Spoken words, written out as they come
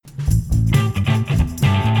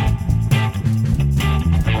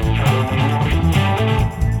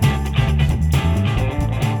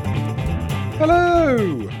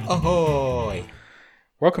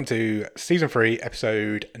Welcome to Season 3,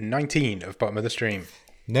 Episode 19 of Bottom of the Stream.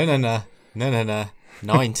 No.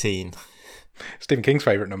 19. Stephen King's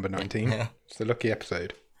favourite number, 19. Yeah. It's the lucky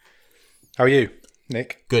episode. How are you,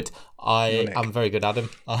 Nick? Good. Nick. I'm very good,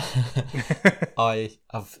 Adam. I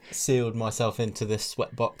have sealed myself into this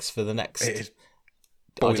sweat box for the next It is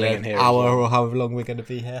boiling in here as hour well. or however long we're going to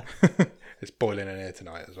be here. It's boiling in here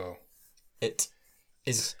tonight as well. It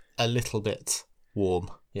is a little bit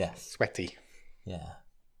warm. Yes. Sweaty. Yeah.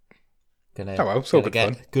 Gonna, Oh well, it's all gonna good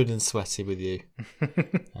get fun. good and sweaty with you.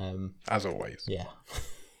 As always. Yeah.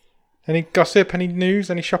 Any gossip, any news,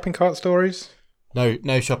 any shopping cart stories?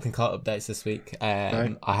 No shopping cart updates this week.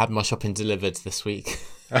 No. I had my shopping delivered this week.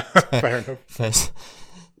 Fair enough. First,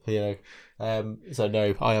 so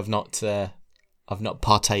no, I have not. I've not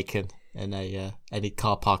partaken in any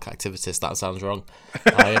car park activities. That sounds wrong.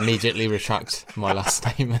 I immediately retract my last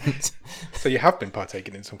statement. So you have been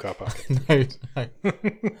partaking in some car parking. No.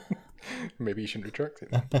 Maybe you shouldn't retract it.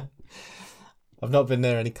 I've not been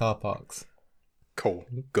near any car parks. Cool.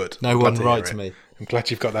 Good. No I'm glad one to write hear to it. me. I'm glad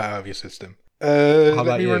you've got that out of your system. Let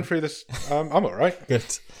about me you? run through this. I'm all right. Good.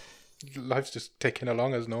 Life's just ticking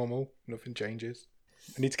along as normal. Nothing changes.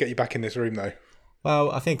 I need to get you back in this room though. Well,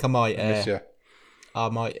 I think I might. I miss you. I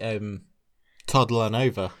might toddle on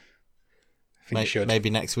over. I think you should. Maybe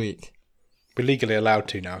next week. We're legally allowed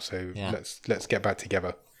to now, so Yeah. let's get back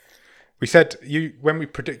together. We said when we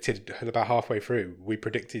predicted about halfway through.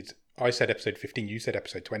 I said episode 15. You said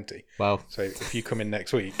episode 20. Well, So if you come in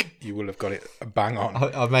next week, you will have got it bang on.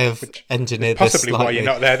 I may have engineered this Possibly why slightly. you're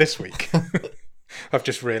not there this week. I've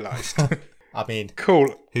just realised. I mean,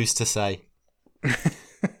 Cool. who's to say? You're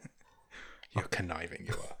conniving,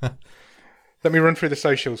 you are. Let me run through the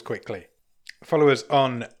socials quickly. Follow us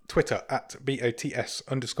on Twitter at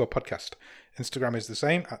BOTS_podcast. Instagram is the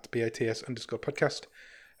same at BOTS_podcast.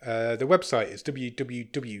 The website is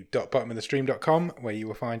www.bottomofthestream.com, where you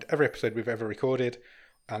will find every episode we've ever recorded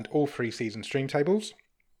and all 3 season stream tables.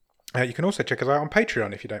 You can also check us out on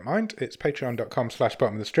Patreon if you don't mind. It's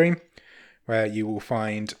patreon.com/bottomofthestream, where you will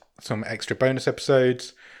find some extra bonus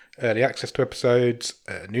episodes, early access to episodes,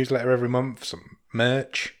 a newsletter every month, some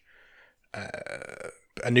merch, I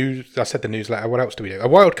said the newsletter. What else do we do? A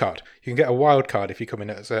wild card. You can get a wild card if you come in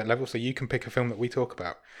at a certain level, so you can pick a film that we talk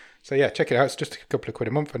about. So yeah, check it out. It's just a couple of quid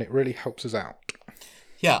a month, and it really helps us out.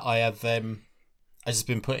 Yeah, I have. I just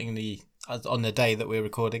been putting on the day that we're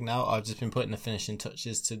recording now. I've just been putting the finishing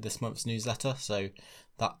touches to this month's newsletter, so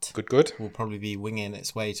that Good. will probably be winging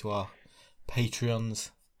its way to our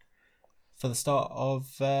Patreons for the start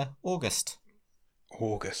of August.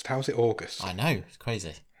 August. How's it August? I know, it's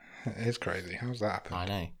crazy. It is crazy. How's that happen? I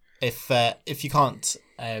know. If you can't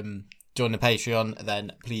join the Patreon,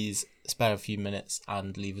 then please spare a few minutes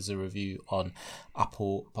and leave us a review on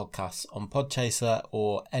Apple Podcasts, on Podchaser,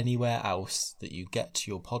 or anywhere else that you get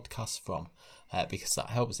your podcasts from, because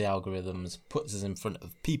that helps the algorithms, puts us in front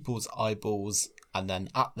of people's eyeballs and then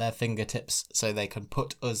at their fingertips so they can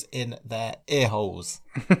put us in their ear holes.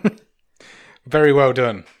 Very well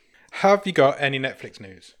done. Have you got any Netflix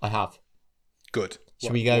news? I have. Good.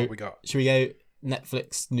 Should we go? What we got? Should we go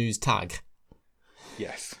Netflix news tag?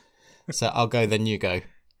 Yes. So I'll go, then you go.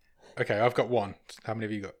 Okay, I've got one. How many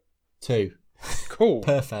have you got? 2. Cool.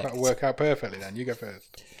 Perfect. That'll work out perfectly then. You go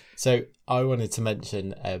first. So I wanted to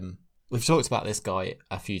mention, we've talked about this guy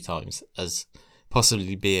a few times as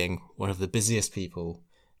possibly being one of the busiest people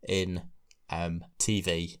in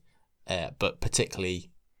TV, but particularly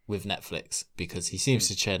with Netflix, because he seems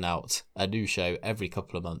to churn out a new show every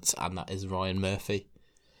couple of months, and that is Ryan Murphy.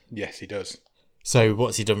 Yes, he does. So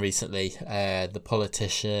what's he done recently? The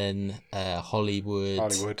Politician,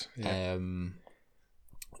 Hollywood. Yeah.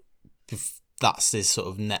 That's this sort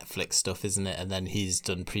of Netflix stuff, isn't it? And then he's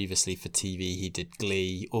done previously for TV. He did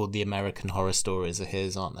Glee. All the American Horror Stories are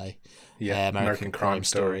his, aren't they? Yeah. American Crime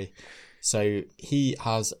Story. So he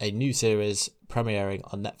has a new series premiering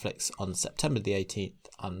on Netflix on September the 18th,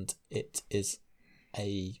 and it is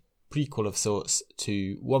a prequel of sorts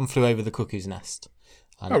to One Flew Over the Cuckoo's Nest.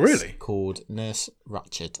 And really? It's called Nurse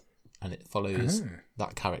Ratched, and it follows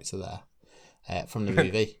that character there from the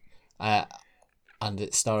movie. And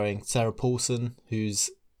it's starring Sarah Paulson,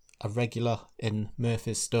 who's a regular in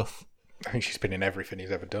Murphy's stuff. I think she's been in everything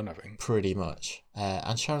he's ever done, I think. Pretty much.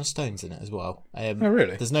 And Sharon Stone's in it as well. Oh,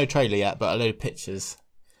 really? There's no trailer yet, but a load of pictures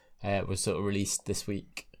were sort of released this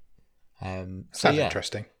week. Sounds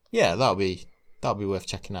interesting. Yeah, that'll be worth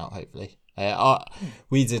checking out, hopefully.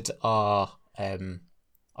 We did our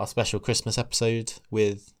special Christmas episode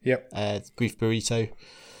with Grief Burrito.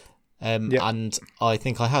 And I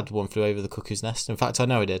think I had One Flew Over the Cuckoo's Nest. In fact, I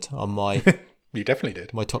know I did on my You definitely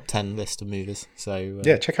did. my top 10 list of movies. So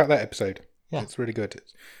Yeah, check out that episode. Yeah. It's really good. It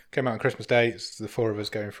came out on Christmas Day. It's the four of us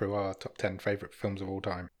going through our top 10 favourite films of all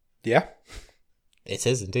time. Yeah? it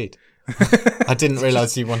is indeed. I didn't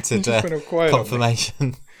realise you wanted Just went all quiet on me.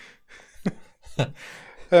 confirmation.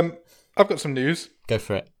 I've got some news. Go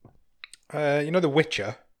for it. You know The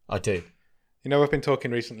Witcher? I do. You know, I've been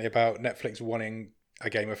talking recently about Netflix wanting a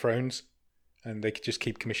Game of Thrones, and they could just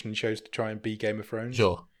keep commissioning shows to try and be Game of Thrones.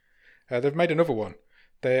 Sure. They've made another one.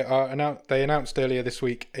 They announced earlier this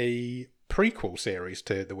week a prequel series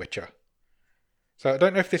to The Witcher. So I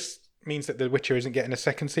don't know if this means that The Witcher isn't getting a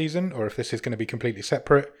second season, or if this is going to be completely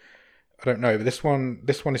separate. I don't know, but this one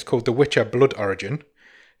is called The Witcher Blood Origin.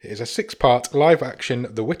 It is a 6-part live-action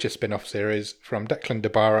The Witcher spin-off series from Declan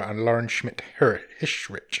DeBarra and Lauren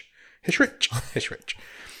Schmidt-Hissrich.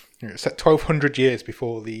 It's set 1,200 years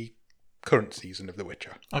before the current season of The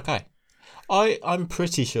Witcher. Okay. I'm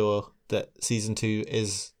pretty sure that season 2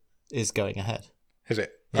 is going ahead. Is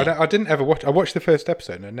it? Yeah. I didn't ever watch. I watched the first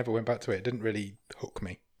episode and I never went back to it. It didn't really hook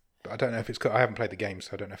me. But I don't know if it's. I haven't played the game,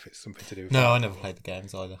 so I don't know if it's something to do with No, that. I never played the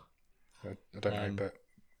games either. I don't know, but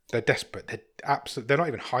they're desperate. They're not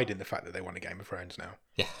even hiding the fact that they want a Game of Thrones now.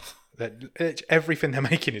 Yeah. Everything they're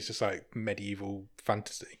making is just like medieval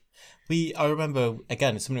fantasy. I remember,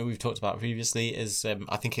 again, something we've talked about previously is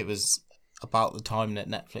I think it was about the time that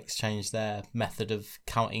Netflix changed their method of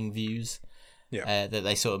counting views. Yeah. That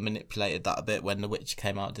they sort of manipulated that a bit when The Witcher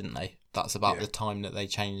came out, didn't they? That's about the time that they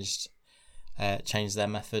changed their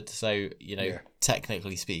method. So,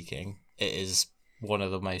 technically speaking, it is one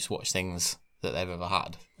of the most watched things that they've ever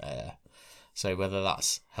had. So whether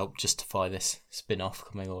that's helped justify this spin-off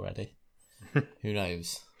coming already, who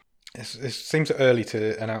knows? It seems early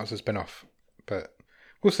to announce a spin-off, but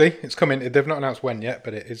we'll see. It's coming. They've not announced when yet,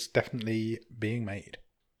 but it is definitely being made.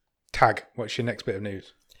 Tag, what's your next bit of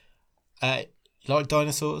news? You like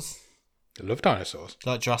dinosaurs? I love dinosaurs.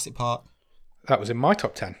 You like Jurassic Park? That was in my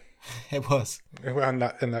top 10 It was. in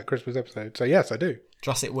that Christmas episode. So yes, I do.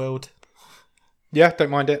 Jurassic World? Yeah, don't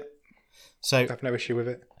mind it. So, I have no issue with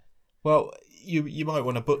it. well, you might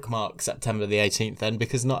want to bookmark September the 18th then,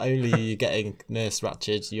 because not only are you getting Nurse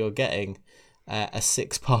Ratched, you're getting a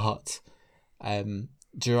 6-part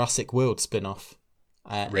Jurassic World spin-off.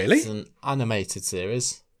 Really? It's an animated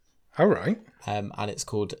series, All right. and it's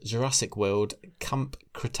called Jurassic World Camp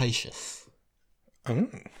Cretaceous. Oh,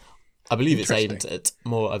 I believe it's aimed Interesting. at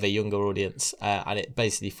more of a younger audience, and it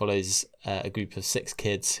basically follows a group of 6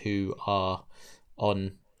 kids who are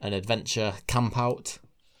on an adventure camp out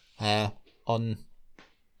on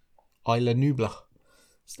Isla Nublar.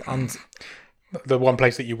 And the one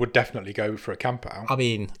place that you would definitely go for a camp out. I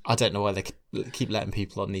mean, I don't know why they keep letting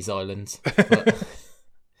people on these islands, but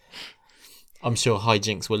I'm sure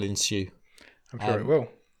hijinks will ensue. I'm sure it will.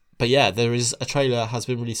 But yeah, there is a trailer has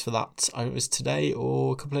been released for that. I think it was today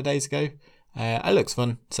or a couple of days ago. It looks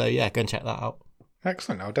fun, so yeah, go and check that out.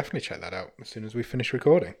 Excellent. I'll definitely check that out as soon as we finish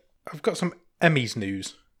recording. I've got some Emmys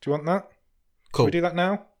news. Do you want that? Cool. Can we do that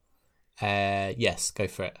now? Yes, go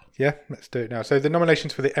for it. Yeah, let's do it now. So the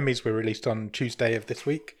nominations for the Emmys were released on Tuesday of this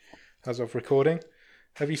week, as of recording.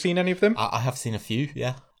 Have you seen any of them? I have seen a few,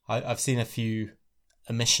 yeah. I've seen a few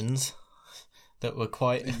omissions that were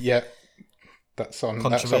quite... Yeah, that's on my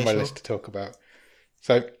Controversial. list to talk about.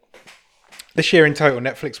 So this year in total,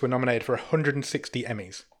 Netflix were nominated for 160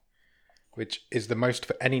 Emmys, which is the most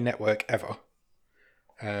for any network ever.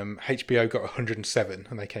 HBO got 107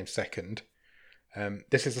 and they came second.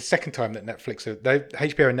 This is the second time that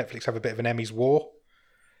HBO and Netflix have a bit of an Emmys war.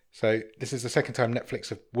 So this is the second time Netflix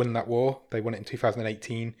have won that war. They won it in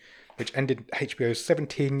 2018, which ended HBO's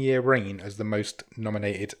 17-year reign as the most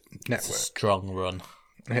nominated network. Strong run.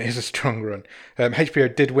 It is a strong run.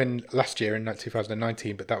 HBO did win last year in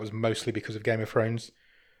 2019, but that was mostly because of Game of Thrones.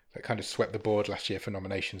 That kind of swept the board last year for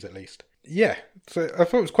nominations, at least. Yeah, so I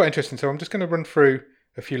thought it was quite interesting. So I'm just going to run through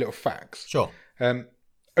a few little facts. Sure.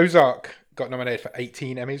 Ozark got nominated for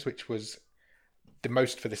 18 Emmys, which was the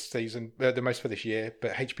most for this season, the most for this year.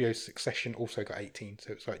 But HBO's Succession also got 18,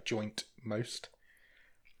 so it's like joint most.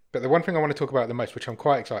 But the one thing I want to talk about the most, which I'm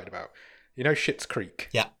quite excited about, you know, Schitt's Creek.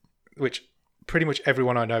 Yeah. Which pretty much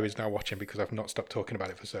everyone I know is now watching because I've not stopped talking about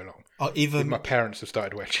it for so long. Oh, even My parents have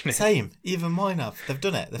started watching it. same. Even mine have. They've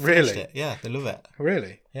done it. They've finished Really? it. Yeah, they love it.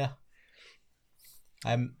 Really? Yeah.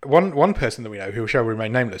 One person that we know who shall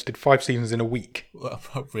remain nameless did 5 seasons in a week, Well,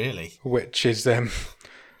 really? which is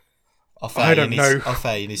Off I don't know. Off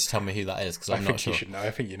air, you need to tell me who that is because I I'm think not sure. you should know. I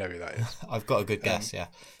think you know who that is. I've got a good guess. Yeah.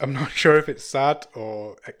 I'm not sure if it's sad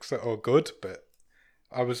or good, but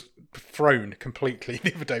I was thrown completely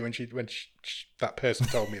the other day when that person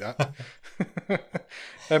told me that.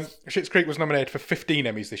 Schitt's Creek was nominated for 15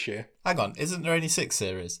 Emmys this year. Hang on, isn't there only 6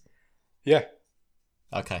 series? Yeah.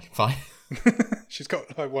 Okay, fine. She's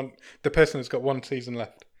got like one. The person has got one season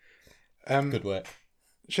left. Good work.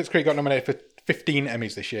 Schitt's Creek got nominated for 15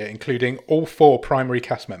 Emmys this year, including all 4 primary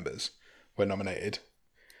cast members were nominated.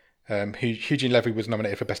 Eugene Levy was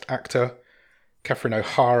nominated for Best Actor. Catherine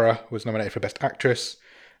O'Hara was nominated for Best Actress.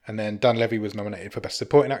 And then Dan Levy was nominated for Best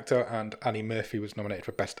Supporting Actor, and Annie Murphy was nominated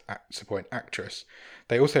for Best Supporting Actress.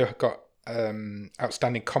 They also got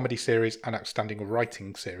Outstanding Comedy Series and Outstanding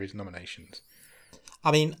Writing Series nominations.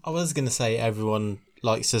 I mean, I was going to say everyone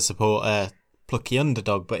likes to support a plucky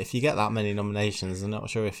underdog, but if you get that many nominations, I'm not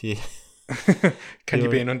sure if you... Can you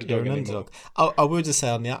be an underdog anymore? I would just say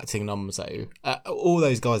on the acting noms, though, all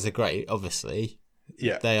those guys are great, obviously.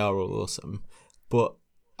 Yeah. They are all awesome. But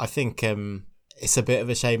I think... it's a bit of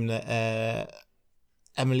a shame that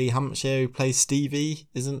Emily Hampshire, who plays Stevie,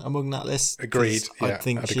 isn't among that list. Agreed. Yeah, I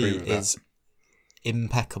think she is that.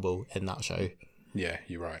 Impeccable in that show. Yeah,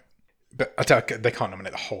 you're right. But they can't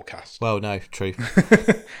nominate the whole cast. Well, no, true.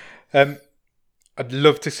 I'd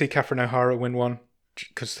love to see Catherine O'Hara win one,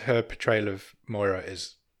 because her portrayal of Moira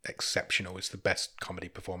is exceptional. It's the best comedy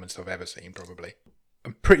performance I've ever seen, probably.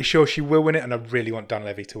 I'm pretty sure she will win it, and I really want Dan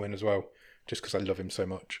Levy to win as well, just because I love him so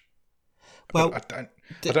much. Well, I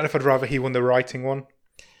don't know if I'd rather he won the writing one,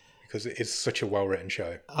 because it is such a well-written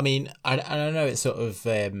show. I mean, I know it's sort of,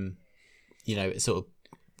 it sort of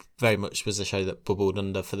very much was a show that bubbled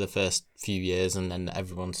under for the first few years, and then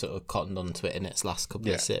everyone sort of cottoned onto it in its last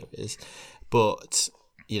couple of series. But,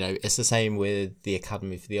 it's the same with the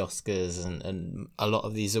Academy for the Oscars, and a lot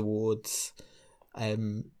of these awards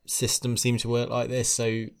systems seem to work like this,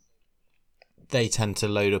 so they tend to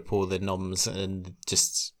load up all the noms and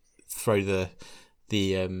just throw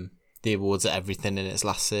the awards at everything in its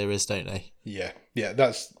last series, don't they? Yeah,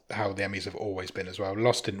 that's how the Emmys have always been as well.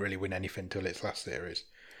 Lost didn't really win anything till its last series,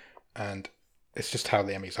 and it's just how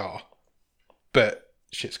the Emmys are. But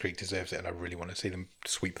Schitt's Creek deserves it, and I really want to see them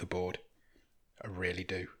sweep the board. I really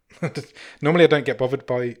do. Normally I don't get bothered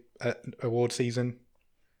by award season,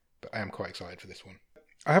 but I am quite excited for this one.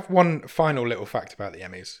 I have one final little fact about the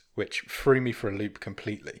Emmys, which threw me for a loop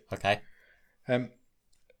completely. Okay.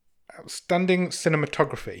 Outstanding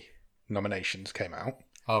Cinematography nominations came out.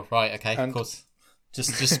 Oh, right, okay, of course.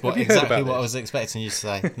 Just exactly what I was expecting you to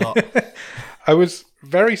say. Not. I was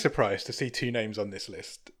very surprised to see 2 names on this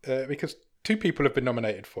list, because 2 people have been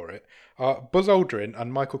nominated for it, are Buzz Aldrin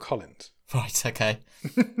and Michael Collins. Right, okay.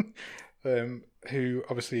 Who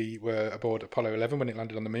obviously were aboard Apollo 11 when it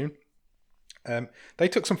landed on the moon. They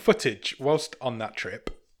took some footage whilst on that trip,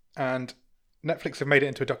 and Netflix have made it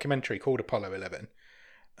into a documentary called Apollo 11.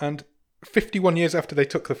 And 51 years after they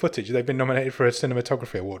took the footage, they've been nominated for a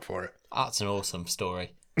cinematography award for it. That's an awesome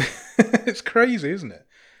story. It's crazy, isn't it?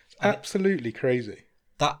 It's absolutely crazy.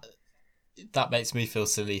 That makes me feel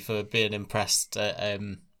silly for being impressed at,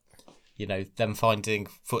 them finding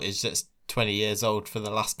footage that's 20 years old for The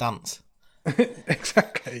Last Dance.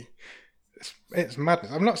 Exactly. It's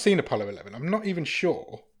madness. I've not seen Apollo 11. I'm not even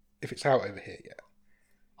sure if it's out over here yet.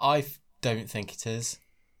 I don't think it is,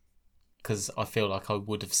 because I feel like I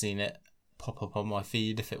would have seen it pop up on my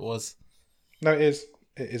feed if it was. No, it is.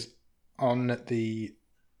 It is on the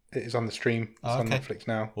stream. It's on Netflix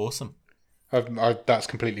now. Awesome. That's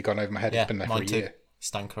completely gone over my head. Yeah, it's been there for a year.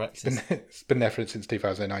 Stand corrected. It's been there since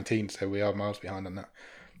 2019, so we are miles behind on that.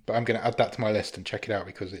 But I'm going to add that to my list and check it out,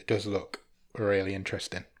 because it does look really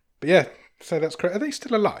interesting. But yeah, so that's correct. Are they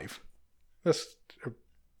still alive? That's a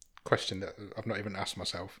question that I've not even asked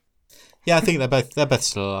myself. Yeah, I think they're both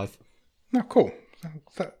still alive. Oh, cool.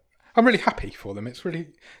 I'm really happy for them. The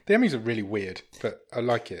Emmys are really weird, but I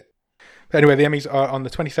like it. But anyway, the Emmys are on the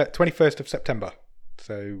 21st of September,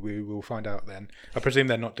 so we will find out then. I presume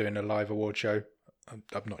they're not doing a live award show.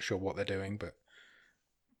 I'm not sure what they're doing, but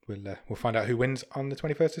we'll find out who wins on the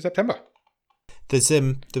 21st of September. There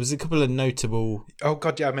was a couple of notable. Oh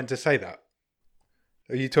God, yeah, I meant to say that.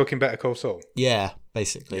 Are you talking Better Call Saul? Yeah,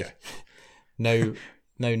 basically. Yeah.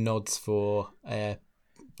 No nods for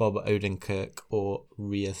Bob Odenkirk or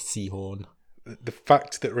Rhea Seehorn. The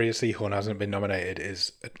fact that Rhea Seehorn hasn't been nominated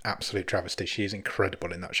is an absolute travesty. She is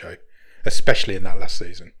incredible in that show, especially in that last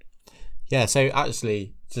season. Yeah, so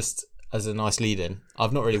actually, just as a nice lead-in,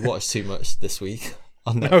 I've not really watched too much this week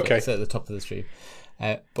on Netflix at the top of the stream,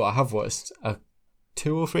 but I have watched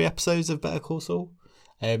 2 or 3 episodes of Better Call Saul.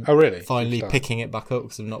 Oh, really? Finally picking it back up,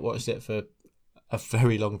 because I've not watched it for a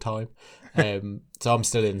very long time. So I'm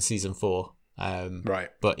still in season 4. Right.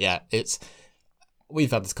 But yeah,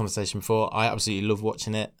 we've had this conversation before. I absolutely love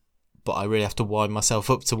watching it, but I really have to wind myself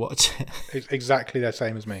up to watch it. It's exactly the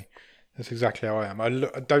same as me. That's exactly how I am. I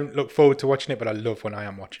don't look forward to watching it, but I love when I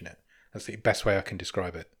am watching it. That's the best way I can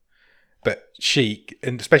describe it. But she,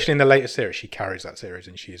 and especially in the later series, she carries that series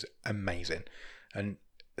and she is amazing. And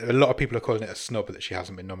a lot of people are calling it a snub that she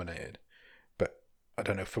hasn't been nominated. But I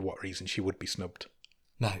don't know for what reason she would be snubbed.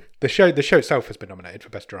 No. The show itself has been nominated for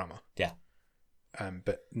Best Drama. Yeah.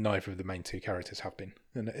 But neither of the main two characters have been.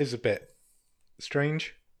 And it is a bit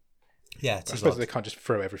strange. Yeah, I suppose they can't just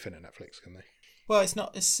throw everything at Netflix, can they? Well, it's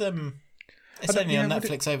not. It's only on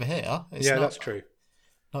Netflix over here. It's yeah, not, that's true.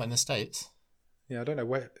 Not in the States. Yeah, I don't know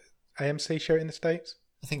where AMC show it in the States.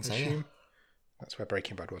 I think so. Yeah. That's where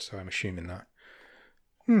Breaking Bad was, so I'm assuming that.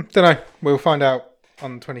 Don't know. We'll find out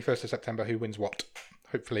on the 21st of September who wins what.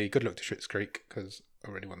 Hopefully, good luck to Schitt's Creek because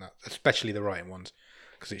I really want that, especially the writing ones,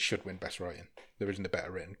 because it should win Best Writing. There isn't a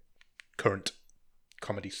better written current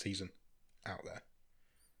comedy season out there.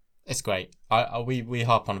 It's great. We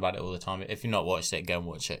harp on about it all the time. If you've not watched it, go and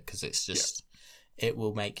watch it because it's just it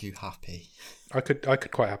will make you happy. I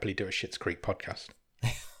could quite happily do a Schitt's Creek podcast.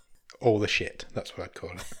 All the shit. That's what I'd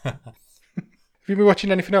call it. Have you been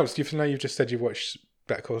watching anything else? Do you know you've just said you've watched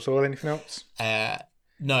Better Call Saul? Anything else?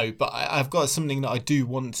 No, but I've got something that I do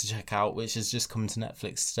want to check out, which has just come to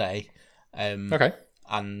Netflix today. Okay.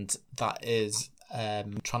 And that is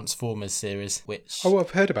Transformers series, which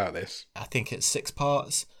I've heard about this. I think it's 6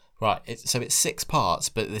 parts. Right, it's 6 parts,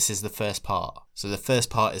 but this is the first part. So the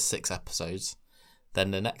first part is 6 episodes.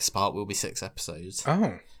 Then the next part will be 6 episodes.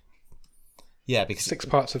 Oh. Yeah, because 6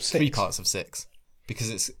 parts of 6. 3 parts of 6.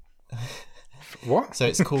 Because it's what? So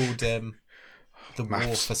it's called the War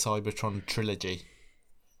Maths. for Cybertron trilogy.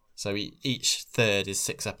 So each third is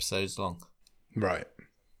 6 episodes long. Right.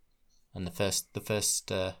 And the first third's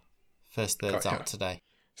out today.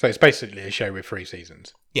 So it's basically a show with 3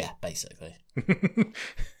 seasons. Yeah, basically.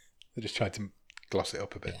 They just tried to gloss it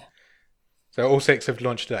up a bit. Yeah. So all 6 have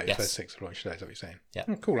launched today. Yes. First 6 have launched today. Is that what you're saying? Yeah.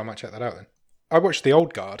 Oh, cool. I might check that out then. I watched The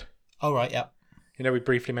Old Guard. Oh right, yeah. You know, we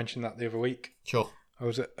briefly mentioned that the other week. Sure. I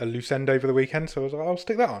was at a loose end over the weekend, so I was like, I'll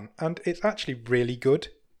stick that on, and it's actually really good.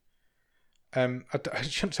 I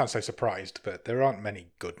shouldn't sound so surprised, but there aren't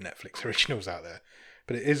many good Netflix originals out there.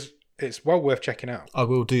 But it's well worth checking out. I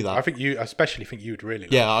will do that. I especially think you'd really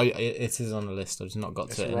like it. It is on the list. I've just not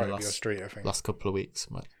got to it right in the up your street, I think. last couple of weeks.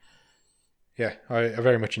 But... Yeah, I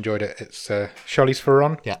very much enjoyed it. It's Charlize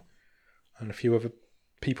Theron. Yeah. And a few other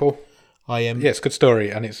people. Yeah, it's a good story,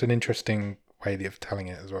 and it's an interesting way of telling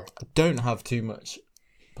it as well. I don't have too much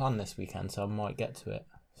planned this weekend, so I might get to it.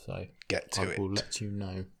 So I will let you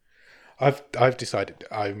know. I've decided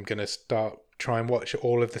I'm going to start try and watch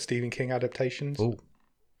all of the Stephen King adaptations. Oh,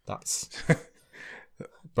 that's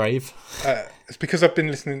brave. It's because I've been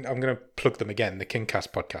listening. I'm going to plug them again. The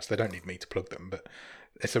Kingcast podcast. They don't need me to plug them, but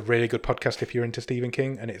it's a really good podcast if you're into Stephen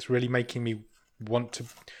King, and it's really making me want to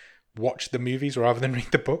watch the movies rather than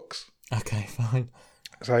read the books. Okay, fine.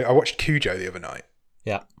 So I watched Cujo the other night.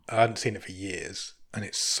 Yeah. I hadn't seen it for years, and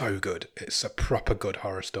it's so good. It's a proper good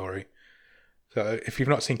horror story. So if you've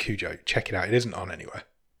not seen Cujo, check it out. It isn't on anywhere.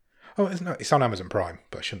 Oh, it's on Amazon Prime,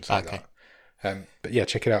 but I shouldn't say that. But yeah,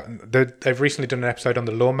 check it out. They've recently done an episode on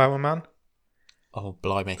the Lawnmower Man. Oh,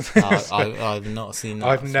 blimey. I've not seen that.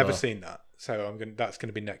 I've never seen that. So that's going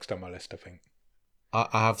to be next on my list, I think. I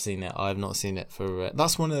have seen it. I have not seen it for...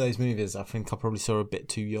 that's one of those movies I think I probably saw a bit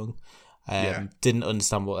too young. Didn't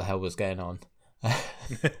understand what the hell was going on.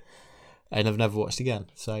 And I've never watched again.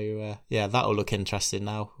 So, that'll look interesting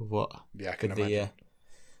now. What? Yeah, I can imagine.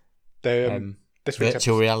 This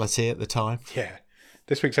virtual reality at the time. Yeah.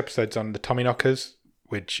 This week's episode's on The Tommyknockers,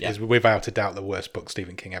 which is without a doubt the worst book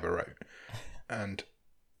Stephen King ever wrote. And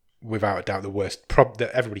without a doubt the worst...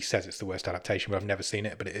 everybody says it's the worst adaptation, but I've never seen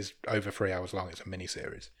it, but it is over 3 hours long. It's a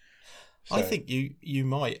mini-series. So, I think you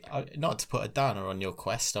might... not to put a downer on your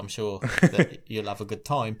quest, I'm sure that you'll have a good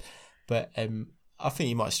time, but I think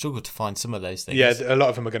you might struggle to find some of those things. Yeah, a lot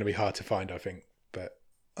of them are going to be hard to find, I think. But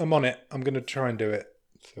I'm on it. I'm going to try and do it.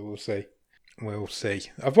 So we'll see. We'll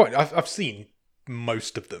see. I've seen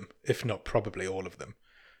most of them, if not probably all of them.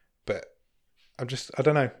 But I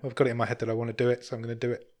don't know. I've got it in my head that I want to do it, so I'm going to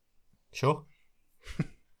do it. Sure.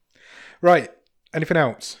 Right. Anything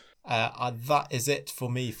else? That is it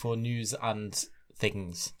for me for news and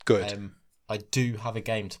things. Good. I do have a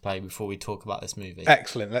game to play before we talk about this movie.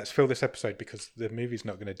 Excellent. Let's fill this episode because the movie's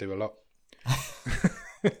not going to do a lot.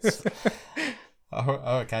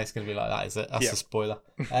 Okay, it's going to be like that, is it? That's a spoiler.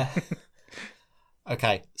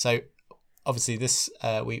 Okay, so obviously this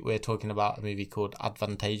week we're talking about a movie called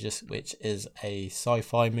Advantageous, which is a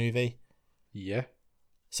sci-fi movie. Yeah.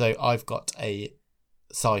 So I've got a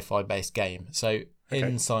sci-fi based game. So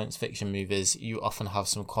in science fiction movies, you often have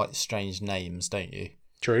some quite strange names, don't you?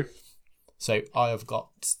 True. So I have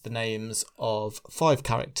got the names of 5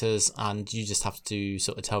 characters, and you just have to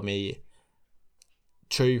sort of tell me.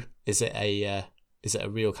 True, is it a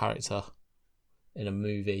real character in a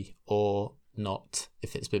movie or not?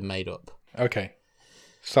 If it's been made up. Okay.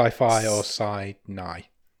 Sci-fi or sci-ni?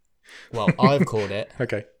 Well, I've called it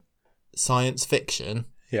Okay. science fiction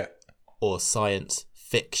Yeah. or science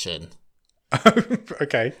fiction.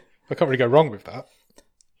 Okay. I can't really go wrong with that.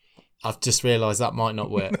 I've just realised that might not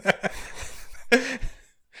work.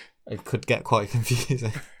 It could get quite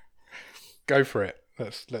confusing. Go for it.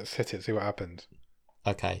 Let's hit it. See what happens.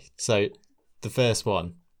 Okay, so the first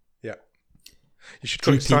one. Yeah. You should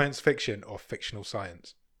call it science fiction or fictional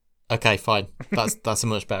science. Okay, fine. That's a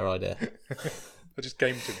much better idea. It just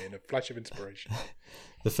came to me in a flash of inspiration.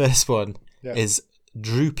 The first one is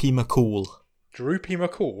Droopy McCool. Droopy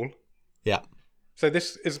McCool? Yeah. So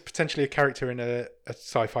this is potentially a character in a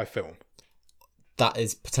sci-fi film. That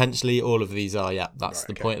is potentially all of these are, yeah. That's Right,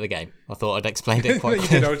 the okay. point of the game. I thought I'd explained it quite You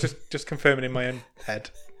clearly. did. I was just confirming in my own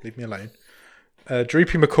head. Leave me alone.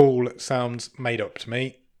 Droopy McCool sounds made up to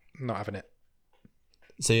me. Not having it.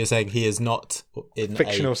 So you're saying he is not in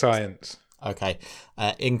Fictional science. Okay.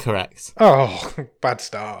 Incorrect. Oh, bad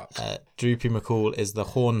start. Droopy McCool is the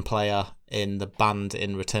horn player in the band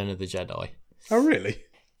in Return of the Jedi. Oh, really?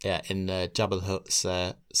 Yeah, in Jabba the Hutt's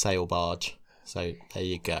sail barge. So there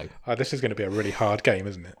you go. Oh, this is going to be a really hard game,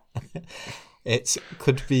 isn't it? It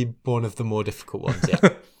could be one of the more difficult ones, yeah.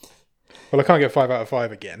 Well, I can't get 5 out of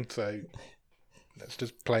 5 again, so let's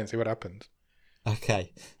just play and see what happens.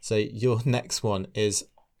 Okay, so your next one is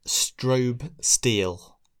Strobe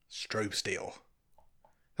Steel. Strobe Steel.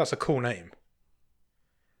 That's a cool name.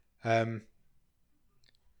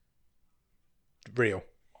 Real.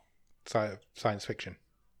 Science fiction.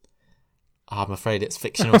 I'm afraid it's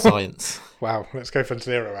fictional science. Wow, let's go for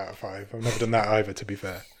 0 out of 5. I've never done that either, to be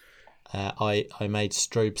fair. I made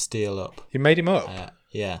Strobe Steel up. You made him up?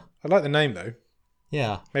 Yeah. I like the name, though.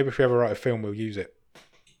 Yeah. Maybe if we ever write a film, we'll use it.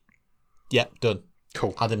 Yep, done.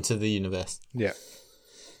 Cool. Add him to the universe. Yeah.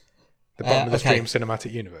 The bottom of the okay. stream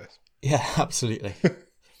cinematic universe. Yeah, absolutely.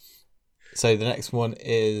 So the next one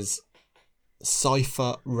is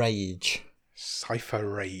Cypher Rage. Cypher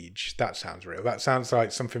Rage. That sounds real. That sounds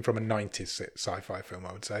like something from a 90s sci-fi film,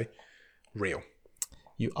 I would say. Real.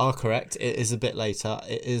 You are correct. It is a bit later.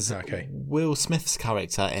 It is Okay. Will Smith's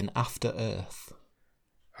character in After Earth.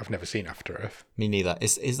 I've never seen After Earth. Me neither.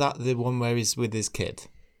 Is that the one where he's with his kid?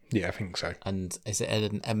 Yeah, I think so. And is it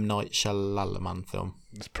an M. Night Shyamalan film?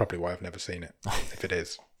 That's probably why I've never seen it. If it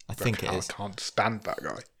is. I think it is. I can't stand that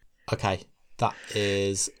guy. Okay. That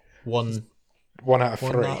is one 1 out of 3.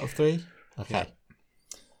 1 out of 3? Okay.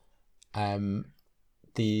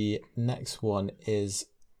 The next one is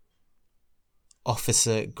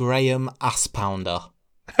Officer Graham Asspounder.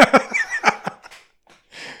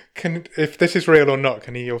 If this is real or not,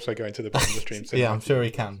 can he also go into the bottom of the stream? Yeah, I'm sure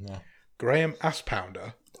he can. Yeah, Graham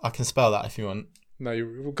Asspounder. I can spell that if you want. No,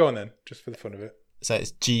 well, go on then, just for the fun of it. So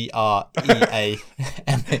it's Greame. I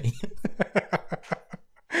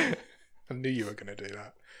knew you were going to do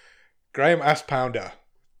that. Graham Asspounder.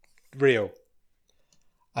 Real.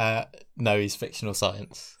 No, he's fictional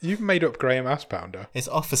science. You've made up Graham Asspounder. It's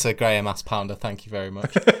Officer Graham Asspounder. Thank you very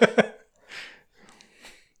much.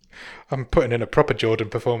 I'm putting in a proper Jordan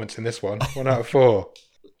performance in this one. 1 out of 4.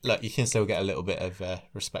 Look, you can still get a little bit of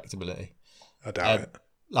respectability. I doubt it.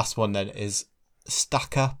 Last one then is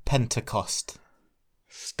Stacker Pentecost.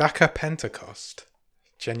 Stacker Pentecost.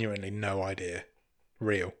 Genuinely no idea.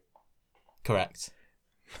 Real. Correct.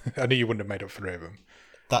 I knew you wouldn't have made up 3 of them.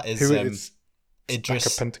 That is Who is Idris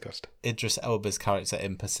Stacker Pentecost? Idris Elba's character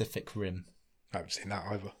in Pacific Rim. I haven't seen that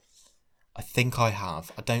either. I think I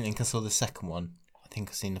have. I don't think I saw the second one. I think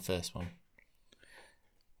I've seen the first one.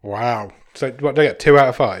 Wow. So what did I get? 2 out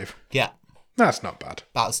of 5? Yeah, That's not bad.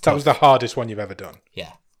 that's tough. That was the hardest one you've ever done.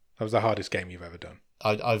 Yeah, That was the hardest game you've ever done.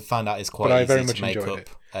 I found out it's quite But I easy very to much make enjoyed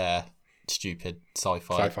up stupid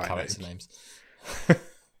sci-fi Sci-fi character names.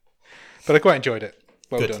 But I quite enjoyed it.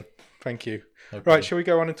 Well Good. done. Thank you. No Right, problem. shall we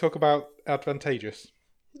go on and talk about Advantageous?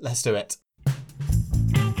 Let's do it.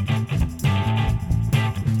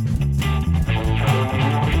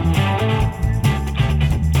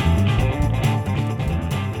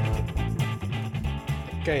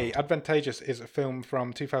 Okay, Advantageous is a film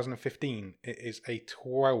from 2015. It is a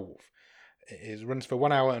 12. Runs for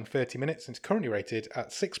 1 hour and 30 minutes and it's currently rated at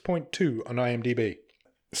 6.2 on IMDb.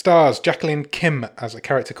 Stars Jacqueline Kim as a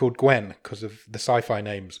character called Gwen because of the sci-fi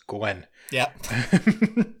names Gwen. Yeah.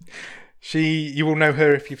 You will know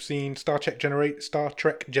her if you've seen Star Trek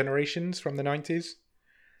Generations from the 90s.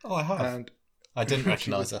 Oh, I have. And I didn't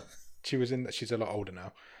recognise her. she was in that. She's a lot older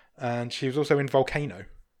now. And she was also in Volcano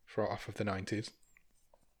off of the 90s.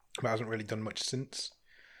 But hasn't really done much since.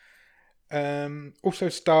 Also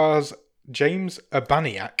stars James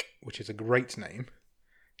Urbaniak, which is a great name.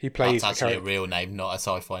 He plays That's actually a real name, not a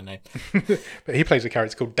sci-fi name. But he plays a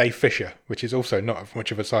character called Dave Fisher, which is also not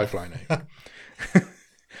much of a sci-fi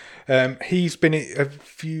name. He's been in a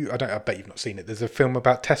few... I bet you've not seen it. There's a film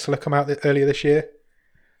about Tesla come out earlier this year.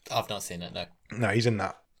 I've not seen it, no. No, he's in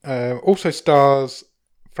that. Also stars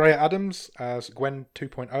Freya Adams as Gwen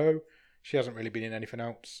 2.0. She hasn't really been in anything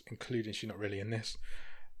else, including she's not really in this.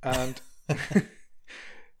 And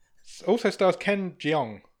also stars Ken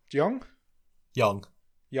Jeong. Young.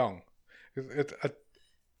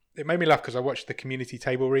 It made me laugh because I watched the community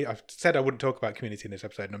table read. I said I wouldn't talk about community in this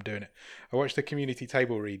episode, and I'm doing it. I watched the community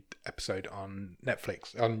table read episode on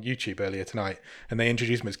Netflix, on YouTube earlier tonight, and they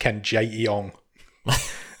introduced him as Ken Jeong.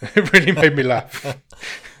 It really made me laugh.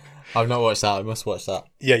 I've not watched that. I must watch that.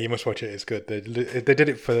 Yeah, you must watch it. It's good. They did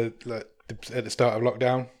it for at the start of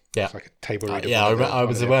lockdown. Yeah, it's like a table read. Yeah, I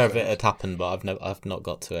was aware of it had happened, but I've not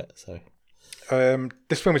got to it. So,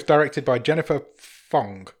 this film is directed by Jennifer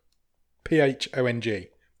Phong, Phong.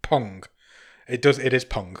 Pong. It is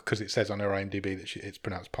Pong because it says on her IMDb that it's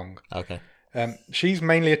pronounced Pong. Okay. She's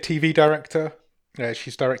mainly a TV director.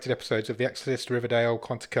 She's directed episodes of The Exorcist, Riverdale,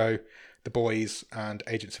 Quantico, The Boys, and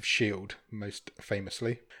Agents of S.H.I.E.L.D., most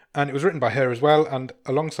famously. And it was written by her as well, and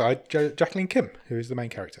alongside Jacqueline Kim, who is the main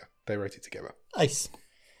character. They wrote it together. Nice.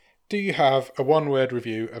 Do you have a one-word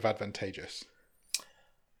review of Advantageous?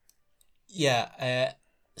 Yeah,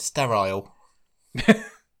 sterile.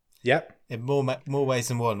 Yep. In more ways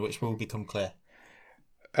than one, which will become clear.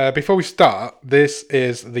 Before we start, this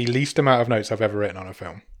is the least amount of notes I've ever written on a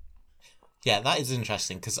film. Yeah, that is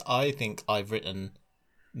interesting, because I think I've written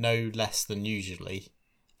no less than usually,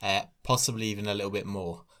 possibly even a little bit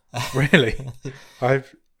more. Really?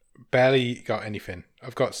 I've barely got anything.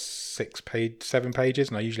 I've got 7 pages,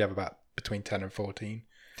 and I usually have about between 10 and 14.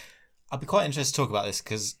 I'd be quite interested to talk about this,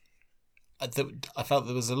 because I felt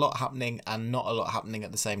there was a lot happening and not a lot happening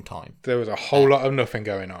at the same time. There was a whole lot of nothing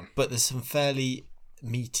going on. But there's some fairly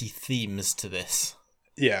meaty themes to this.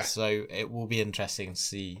 Yeah. So it will be interesting to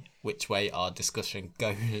see which way our discussion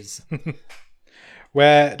goes.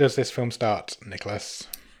 Where does this film start, Nicholas?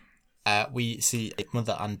 We see a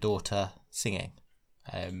mother and daughter singing.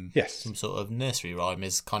 Yes. Some sort of nursery rhyme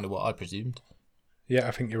is kind of what I presumed. Yeah,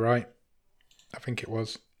 I think you're right. I think it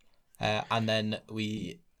was. And then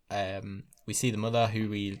we see the mother, who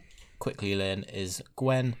we quickly learn is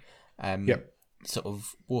Gwen. Yep. Sort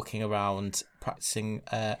of walking around practicing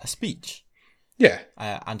a speech. Yeah.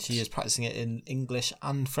 And she is practicing it in English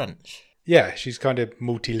and French. Yeah, she's kind of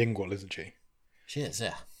multilingual, isn't she? She is,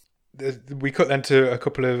 yeah. We cut then to a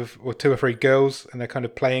couple of, or 2 or 3 girls, and they're kind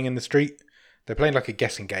of playing in the street. They're playing like a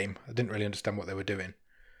guessing game. I didn't really understand what they were doing.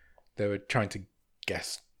 They were trying to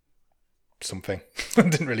guess something. I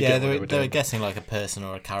didn't really get what they were doing. They were guessing like a person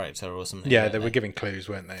or a character or something. Yeah, they were giving clues,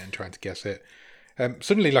 weren't they, and trying to guess it.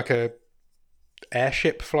 Suddenly, like a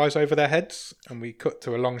airship flies over their heads, and we cut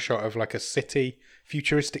to a long shot of like a city,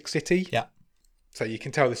 futuristic city. Yeah. So you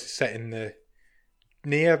can tell this is set in the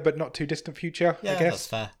near but not too distant future, yeah, I guess. That's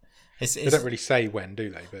fair. They don't really say when, do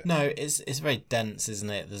they? But no, it's very dense, isn't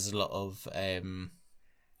it? There's a lot of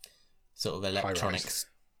sort of electronics,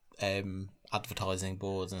 advertising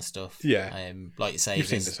boards and stuff. Yeah. Like you say, You've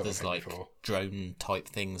seen this sort of there's thing like before. drone type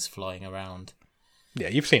things flying around. Yeah,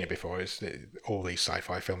 you've seen it before. All these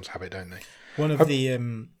sci-fi films have it, don't they? One of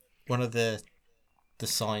the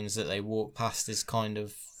signs that they walk past is kind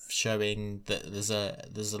of showing that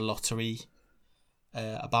there's a lottery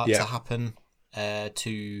about to happen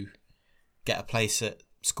to get a place at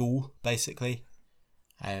school, basically.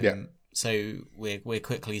 So we're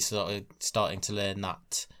quickly starting to learn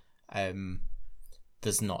that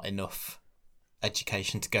there's not enough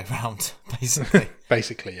education to go around, basically.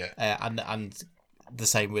 Basically, yeah. And the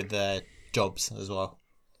same with jobs as well.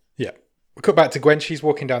 Yeah. We cut back to Gwen. She's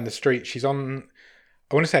walking down the street. She's on,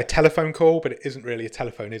 I want to say a telephone call, but it isn't really a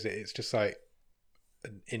telephone, is it? It's just like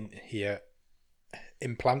an in-ear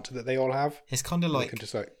implant that they all have. It's kind of like,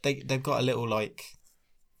 just like they've got a little like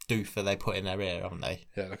doofer they put in their ear, haven't they?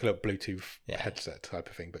 Yeah, like a little Bluetooth headset type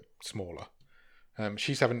of thing, but smaller.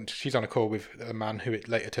 She's on a call with a man who it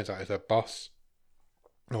later turns out is her boss,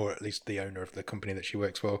 or at least the owner of the company that she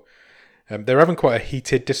works for. They're having quite a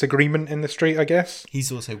heated disagreement in the street, I guess.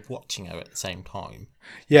 He's also watching her at the same time.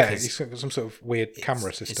 Yeah, he's got some sort of weird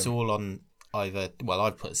camera system. It's all on either... Well,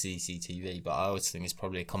 I've put CCTV, but I always think it's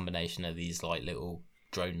probably a combination of these like little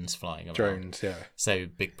drones flying around. Drones, yeah. So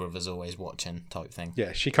Big Brother's always watching type thing.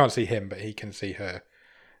 Yeah, she can't see him, but he can see her.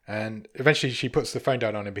 And eventually she puts the phone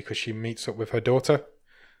down on him because she meets up with her daughter.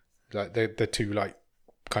 Like the two like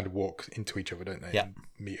kind of walk into each other, don't they? Yeah. And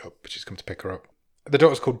meet up. She's come to pick her up. The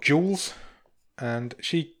daughter's called Jules, and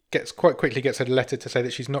she quite quickly gets a letter to say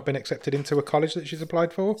that she's not been accepted into a college that she's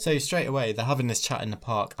applied for. So straight away they're having this chat in the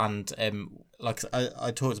park, and like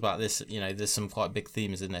I talked about this, there's some quite big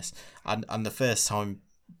themes in this, and the first time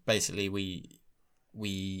basically we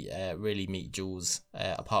really meet Jules,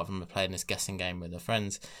 apart from playing this guessing game with her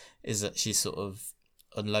friends, is that she's sort of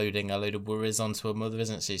unloading a load of worries onto her mother,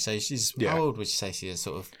 isn't she? So she's, how old would you say she is?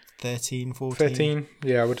 Sort of 13, 14? 13,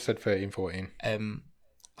 yeah, I would have said 13, 14.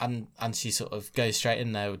 And she sort of goes straight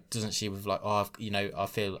in there, doesn't she, with like, I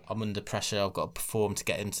feel I'm under pressure, I've got to perform to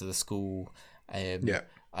get into the school, and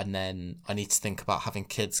then I need to think about having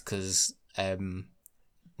kids because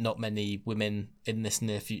not many women in this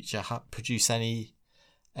near future produce any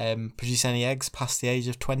eggs past the age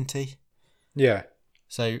of 20. Yeah.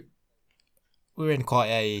 So we're in quite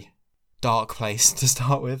a dark place to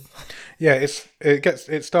start with. Yeah,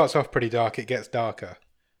 it starts off pretty dark. It gets darker.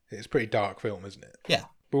 It's a pretty dark film, isn't it? Yeah.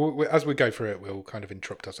 But as we go through it, we'll kind of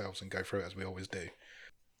interrupt ourselves and go through it as we always do.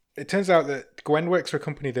 It turns out that Gwen works for a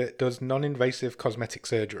company that does non-invasive cosmetic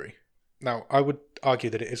surgery. Now, I would argue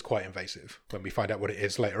that it is quite invasive when we find out what it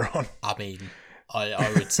is later on. I mean, I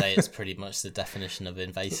would say it's pretty much the definition of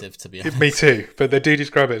invasive, to be honest. Me too, but they do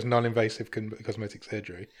describe it as non-invasive cosmetic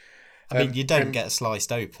surgery. I mean, you don't get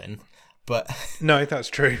sliced open, but no, that's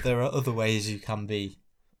true. There are other ways you can be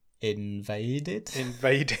invaded.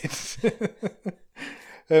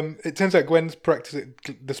 It turns out Gwen's practicing.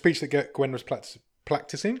 The speech that Gwen was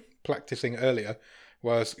practicing earlier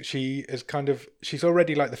was she's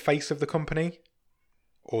already like the face of the company,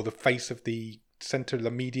 or the face of the centre of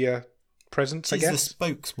the media presence. She's I guess the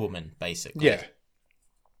spokeswoman, basically. Yeah,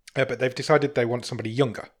 but they've decided they want somebody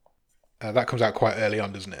younger. That comes out quite early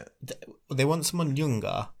on, doesn't it? They want someone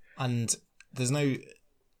younger, and there's no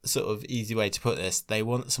sort of easy way to put this. They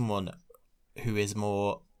want someone who is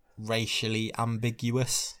more racially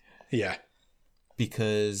ambiguous. Yeah.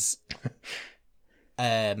 Because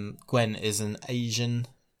Gwen is an Asian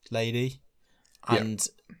lady, and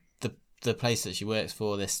the place that she works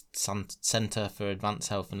for, this Centre for Advanced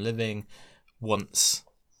Health and Living, wants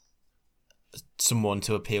someone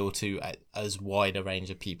to appeal to as wide a range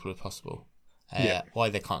of people as possible. Why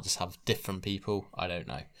they can't just have different people, I don't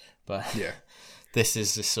know. But this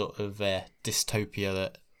is the sort of dystopia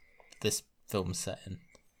that this film's set in.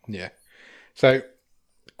 Yeah. So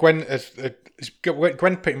Gwen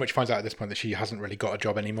pretty much finds out at this point that she hasn't really got a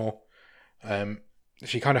job anymore.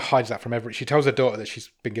 She kind of hides that from everyone. She tells her daughter that she's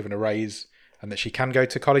been given a raise and that she can go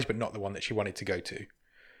to college, but not the one that she wanted to go to.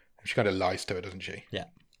 She kind of lies to her, doesn't she? Yeah.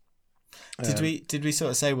 Did we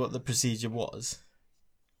sort of say what the procedure was?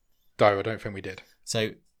 No, I don't think we did. So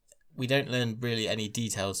we don't learn really any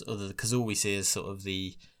details other because all we see is sort of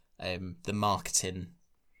the marketing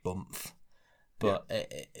bump. But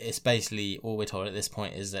it's basically all we're told at this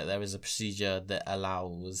point is that there is a procedure that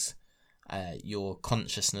allows your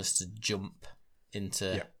consciousness to jump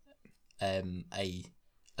into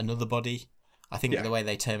another body. I think the way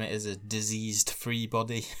they term it is a diseased-free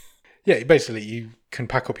body. Yeah, basically you can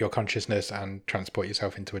pack up your consciousness and transport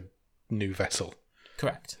yourself into a new vessel.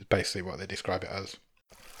 Correct. It's basically what they describe it as.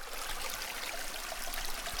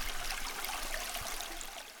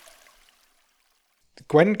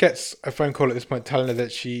 Gwen gets a phone call at this point telling her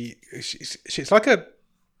that she's like I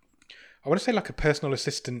want to say like a personal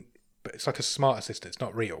assistant, but it's like a smart assistant. It's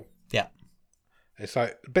not real. Yeah. It's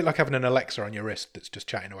like a bit like having an Alexa on your wrist that's just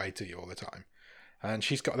chatting away to you all the time. And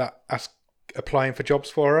she's got that applying for jobs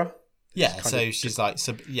for her. Yeah, so she's like,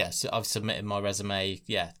 yes, I've submitted my resume.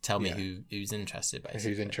 Yeah, tell me who's interested, basically.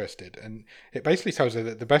 Who's interested. And it basically tells her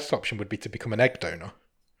that the best option would be to become an egg donor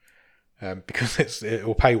because it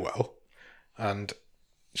will pay well. And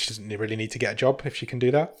she doesn't really need to get a job if she can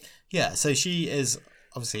do that. Yeah, so she is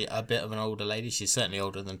obviously a bit of an older lady. She's certainly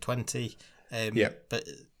older than 20. But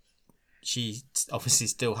she obviously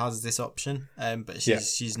still has this option. But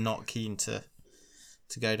she's not keen to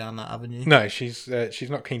go down that avenue. No, she's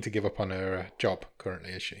not keen to give up on her job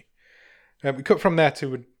currently, is she? We cut from there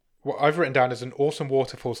to what I've written down as an awesome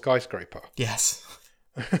waterfall skyscraper. Yes.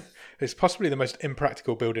 It's possibly the most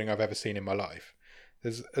impractical building I've ever seen in my life.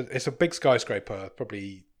 It's a big skyscraper,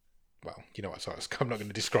 probably, well, you know what, sorry, I'm not going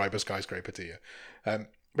to describe a skyscraper to you.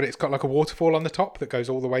 But it's got like a waterfall on the top that goes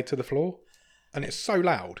all the way to the floor. And it's so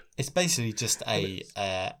loud. It's basically just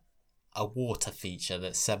a water feature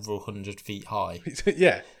that's several hundred feet high.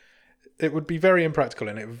 Yeah. It would be very impractical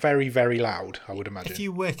and very, very loud, I would imagine. If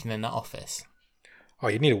you're working in that office... Oh,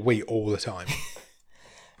 you'd need a wee all the time.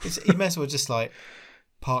 You may as well just like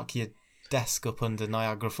park your desk up under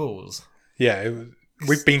Niagara Falls. Yeah,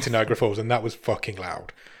 we've been to Niagara Falls, and that was fucking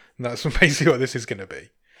loud. And that's basically what this is going to be.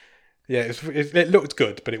 Yeah, it looked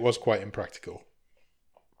good, but it was quite impractical.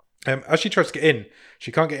 As she tries to get in,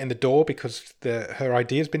 she can't get in the door because her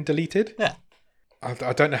ID has been deleted. Yeah.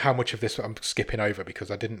 I don't know how much of this I'm skipping over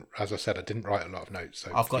because I didn't write a lot of notes.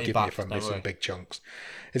 So I've got you back. If I'm missing big chunks.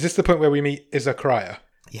 Is this the point where we meet Isa Cryer?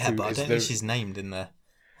 Yeah, but I don't think she's named in there.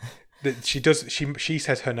 She does. She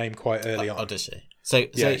says her name quite early on. Oh, does she? So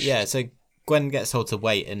Gwen gets told to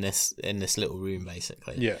wait in this little room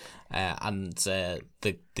basically. Yeah. And the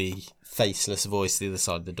faceless voice the other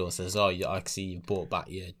side of the door says, "Oh, I see you brought back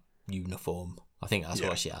your uniform." I think that's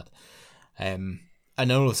what she had. And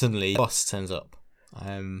then all of a sudden, the boss turns up.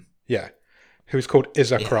 Who's called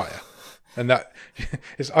Isa Cryer, and that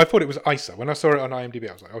is. I thought it was Isa when I saw it on IMDb.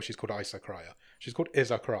 I was like, "Oh, she's called Isa Cryer." She's called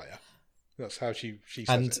Isa Cryer. That's how she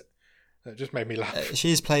says it. It just made me laugh.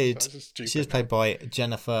 She's played by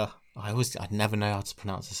Jennifer. I'd never know how to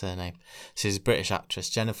pronounce her surname. She's a British actress,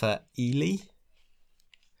 Jennifer Ely.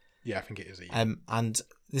 Yeah, I think it is. And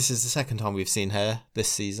this is the second time we've seen her this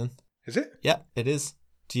season. Is it? Yeah, it is.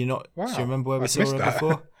 Do you not? Wow. Do you remember where we saw her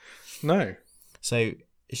before? No. So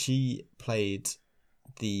she played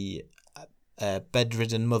the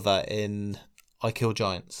bedridden mother in I Kill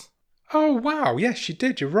Giants. Oh wow! Yes, she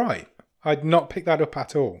did. You're right. I'd not picked that up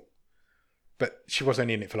at all. But she was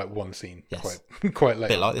only in it for like one scene, quite late.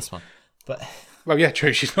 A bit like this one, but well, yeah,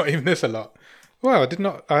 true. She's not even this a lot. Well,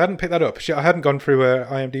 I hadn't picked that up. I hadn't gone through her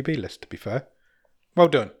IMDb list. To be fair, well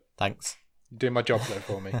done. Thanks. You're doing my job there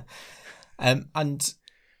for me. And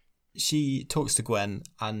she talks to Gwen,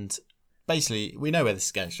 and basically we know where this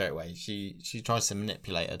is going straight away. She tries to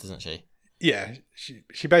manipulate her, doesn't she? Yeah,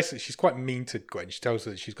 she basically she's quite mean to Gwen. She tells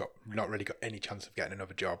her that she's not really got any chance of getting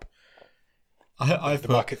another job.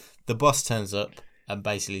 The boss turns up and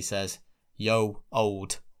basically says, "Yo,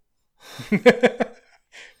 old." Yeah,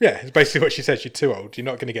 it's basically what she says. You're too old. You're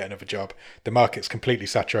not going to get another job. The market's completely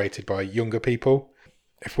saturated by younger people.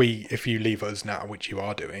 If you leave us now, which you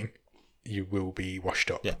are doing, you will be washed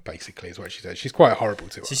up. Yeah. Basically, is what she says. She's quite horrible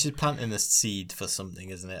to her. So she's planting the seed for something,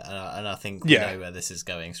 isn't it? And I think we know where this is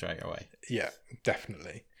going straight away. Yeah,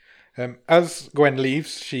 definitely. As Gwen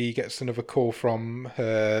leaves, she gets another call from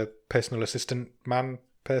her personal assistant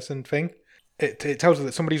person thing. It tells her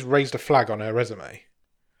that somebody's raised a flag on her resume.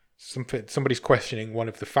 Somebody's questioning one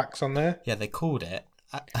of the facts on there. Yeah, they called it.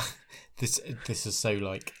 This is so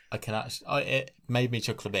like I can actually. It made me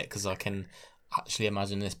chuckle a bit because I can actually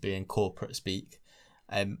imagine this being corporate speak.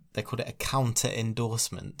 They called it a counter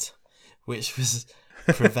endorsement, which was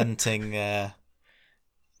preventing.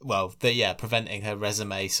 Preventing her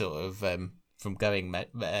resume sort of from going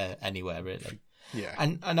anywhere really. Yeah.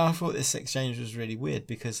 And I thought this exchange was really weird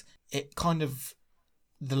because it kind of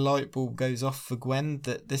the light bulb goes off for Gwen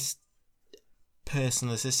that this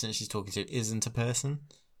personal assistant she's talking to isn't a person.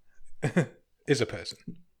 Is a person.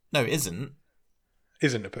 No, it isn't.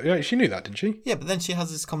 Isn't a person. She knew that, didn't she? Yeah, but then she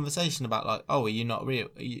has this conversation about like, oh, are you not real?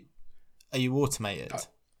 Are you automated?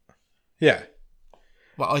 Yeah.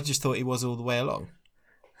 Well, I just thought he was all the way along.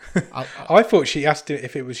 I thought she asked it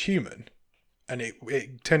if it was human, and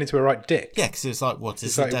it turned into a right dick. Yeah, because it's like, what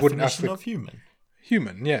is the definition of human?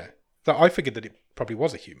 Human, yeah. So I figured that it probably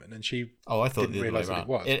was a human, and she I thought didn't realise that it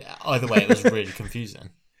was. Either way, it was really confusing.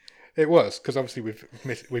 It was, because obviously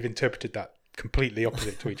we've interpreted that completely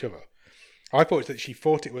opposite to each other. I thought that she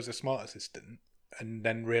thought it was a smart assistant, and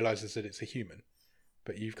then realises that it's a human.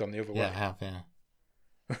 But you've gone the other way. Yeah, I have, yeah.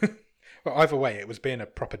 Well, either way, it was being a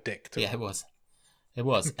proper dick to her. It was. It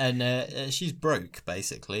was. And she's broke,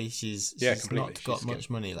 basically. She's not got much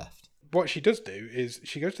money left. What she does do is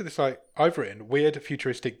she goes to this, like, I've written, weird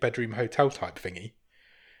futuristic bedroom hotel type thingy.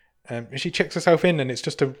 And she checks herself in, and it's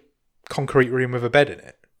just a concrete room with a bed in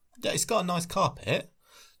it. Yeah, it's got a nice carpet.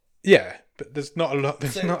 Yeah, but there's not a lot.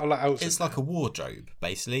 There's not a lot else. It's like a wardrobe,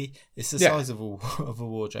 basically. It's the size of a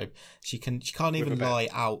wardrobe. She can't even lie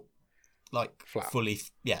out like flat. Fully.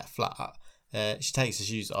 Yeah, flat out. She takes her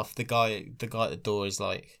shoes off. The guy at the door is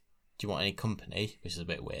like, "Do you want any company?" Which is a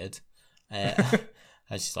bit weird. And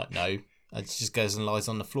she's like, "No." And she just goes and lies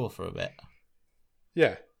on the floor for a bit.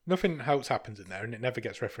 Yeah, nothing else happens in there, and it never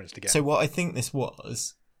gets referenced again. So what I think this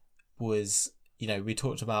was, we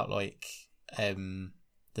talked about like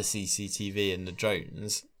the CCTV and the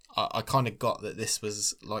drones. I kind of got that this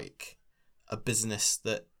was like a business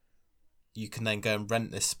that you can then go and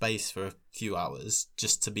rent this space for a few hours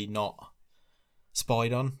just to be not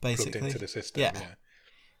spied on, basically. Plugged into the system,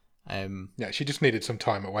 yeah. She just needed some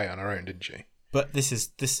time away on her own, didn't she? But this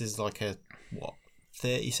is like a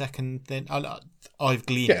 30-second thing. I've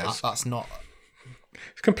gleaned that. That's not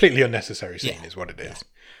It's a completely unnecessary scene, Yeah. is what it is.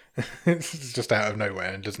 It's just out of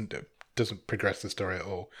nowhere and doesn't progress the story at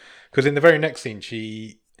all. Because in the very next scene,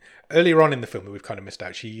 earlier on in the film that we've kind of missed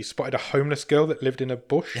out, she spotted a homeless girl that lived in a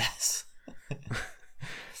bush. Yes.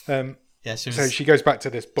 Yeah, so she goes back to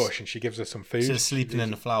this bush and she gives her some food. She was sleeping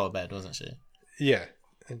in a flower bed, wasn't she? Yeah,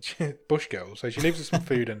 and bush girl. So she leaves her some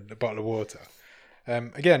food and a bottle of water.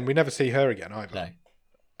 Again, we never see her again either. No.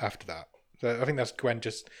 After that, so I think that's Gwen.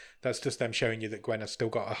 That's just them showing you that Gwen has still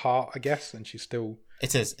got a heart, I guess, and she's still.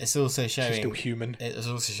 It is. It's also showing. She's still human. It is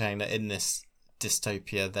also showing that in this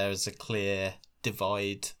dystopia there is a clear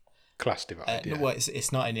divide. Class divide. Yeah. Well,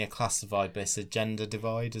 it's not only a class divide, but it's a gender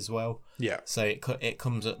divide as well. Yeah. So it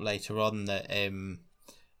comes up later on that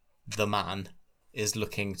the man is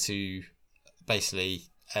looking to basically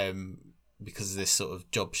because of this sort of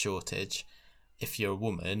job shortage, if you're a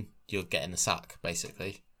woman, you're getting a sack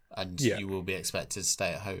basically, and you will be expected to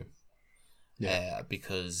stay at home. Yeah.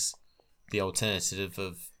 Because the alternative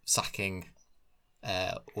of sacking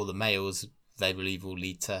all the males, they believe, will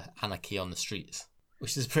lead to anarchy on the streets,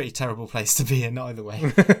 which is a pretty terrible place to be in either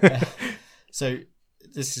way. So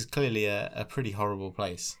this is clearly a pretty horrible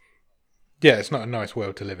place. Yeah, it's not a nice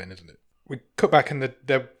world to live in, isn't it? We cut back and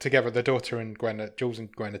they're together, the daughter and Gwen, Jules and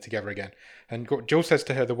Gwen are together again. And Jules says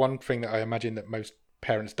to her the one thing that I imagine that most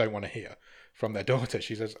parents don't want to hear from their daughter.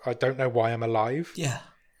 She says, "I don't know why I'm alive." Yeah.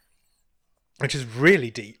 Which is really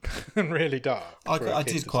deep and really dark. I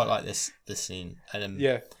did quite like this scene. And,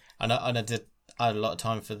 yeah. And I had a lot of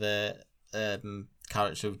time for the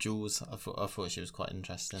character of Jules. I thought she was quite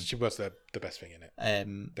interesting. She was the best thing in it.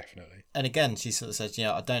 Definitely. And again, she sort of says,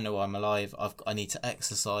 I don't know why I'm alive. I need to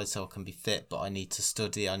exercise so I can be fit, but I need to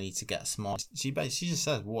study. I need to get smart. She just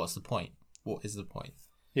says, what's the point? What is the point?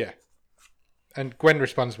 Yeah. And Gwen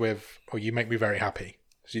responds with, "Oh, you make me very happy.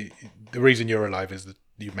 The reason you're alive is that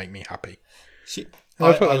you make me happy."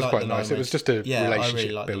 I thought that was quite nice. It was just a relationship I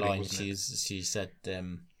really liked building, the line. wasn't it? She said,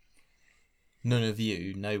 "None of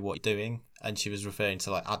you know what you're doing," and she was referring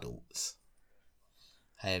to like adults.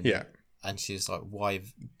 Yeah. And she was like,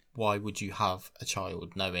 "Why would you have a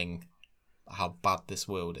child knowing how bad this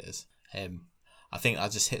world is?" I think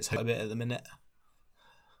that just hits home a bit at the minute,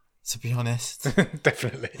 to be honest.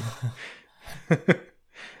 Definitely.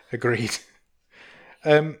 Agreed.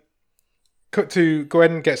 Cut to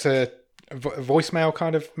Gwen gets a voicemail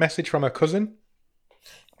kind of message from her cousin,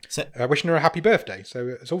 so wishing her a happy birthday. So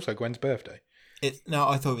it's also Gwen's birthday. No,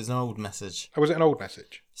 I thought it was an old message. Oh, was it an old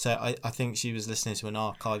message? So I think she was listening to an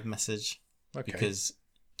archive message. Okay. Because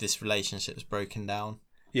this relationship's broken down.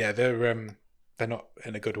 Yeah, they're not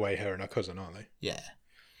in a good way, her and her cousin, are they? Yeah.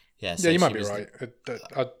 Yeah. So yeah, you might be right.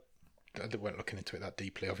 I weren't looking into it that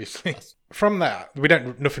deeply, obviously. From that,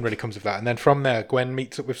 nothing really comes of that. And then from there, Gwen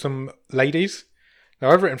meets up with some ladies.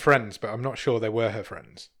 Now, I've written friends, but I'm not sure they were her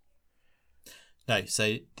friends. No,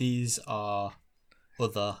 so these are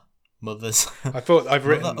other mothers. I thought I've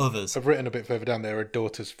written others. I've written a bit further down there are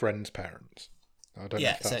daughter's friends' parents. I don't know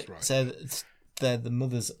if that's right. So they're the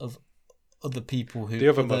mothers of other people who... The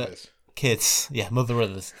other mothers. Kids. Yeah, mother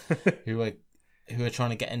others. who are trying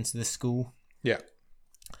to get into this school. Yeah.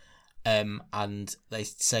 And they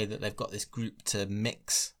say that they've got this group to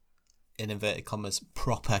mix, in inverted commas,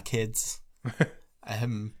 proper kids.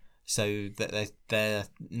 So that they're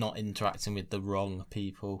not interacting with the wrong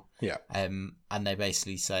people. Yeah. And they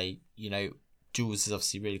basically say, Jules is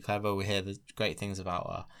obviously really clever. We hear the great things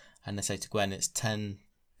about her. And they say to Gwen,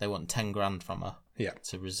 they want 10 grand from her. Yeah.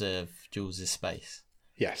 To reserve Jules' space.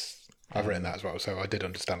 Yes. I've written that as well, so I did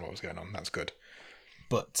understand what was going on. That's good.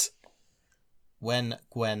 But when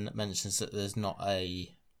Gwen mentions that there's not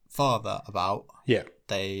a father about, yeah,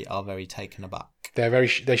 they are very taken aback.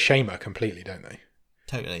 They shame her completely, don't they?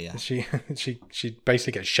 Totally, yeah. She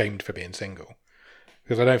basically gets shamed for being single,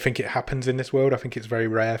 because I don't think it happens in this world. I think it's very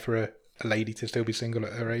rare for a lady to still be single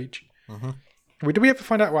at her age. Mm-hmm. Did we ever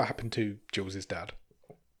find out what happened to Jules' dad?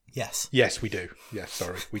 Yes. Yes, we do. Yes,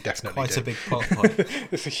 sorry, we definitely it's quite do. a big plot point.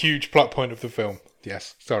 It's a huge plot point of the film.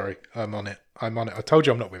 Yes, sorry, I'm on it. I told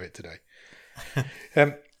you I'm not with it today.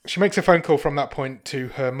 She makes a phone call from that point to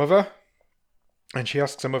her mother, and she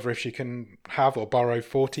asks her mother if she can have or borrow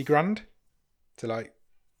 40 grand to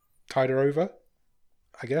tide her over,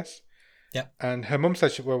 I guess. Yeah. And her mum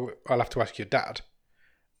says, "Well, I'll have to ask your dad."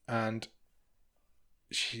 And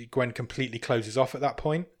Gwen completely closes off at that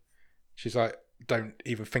point. She's like, "Don't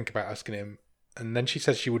even think about asking him." And then she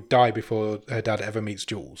says she would die before her dad ever meets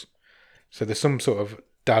Jules. So there's some sort of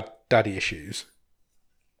daddy issues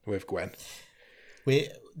with Gwen.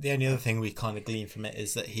 The only other thing we kind of glean from it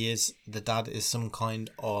is that the dad is some kind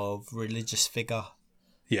of religious figure.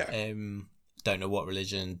 Yeah. Don't know what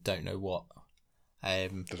religion, don't know what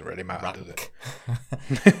Doesn't really matter, rank.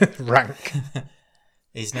 does it? Rank.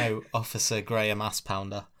 He's no Officer Graham Ass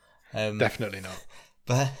Pounder. Definitely not.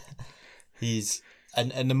 But he's...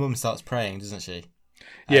 And the mum starts praying, doesn't she?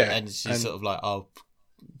 Yeah. And she's sort of like, oh,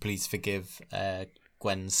 please forgive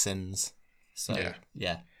Gwen's sins. So,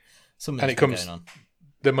 yeah. Something's been going on.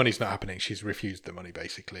 The money's not happening. She's refused the money,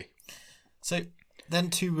 basically. So then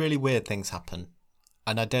two really weird things happen,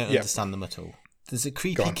 and I don't understand them at all. There's a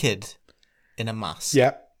creepy kid in a mask.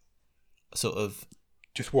 Yeah. Sort of...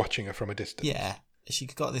 Just watching her from a distance. Yeah. She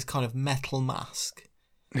got this kind of metal mask.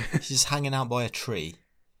 She's just hanging out by a tree.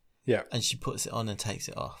 Yeah. And she puts it on and takes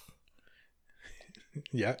it off.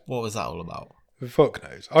 Yeah. What was that all about? Fuck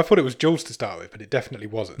knows. I thought it was Jules to start with, but it definitely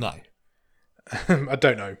wasn't. No. I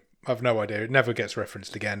don't know. I've no idea. It never gets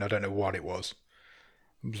referenced again. I don't know what it was.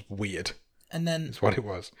 It was weird. And then... That's what it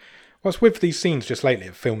was. What's with these scenes just lately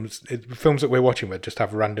of films that we're watching where just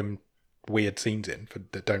have random weird scenes in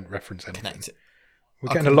that don't reference anything. Connect it.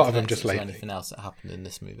 We're getting a lot of them just lately. Anything else that happened in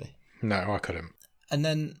this movie? No, I couldn't. And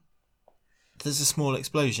then there's a small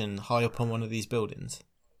explosion high up on one of these buildings,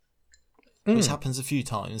 which happens a few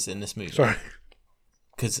times in this movie. Sorry.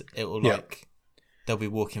 Because it will they'll be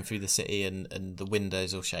walking through the city and the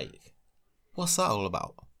windows will shake. What's that all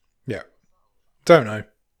about? Yeah. Don't know.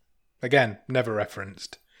 Again, never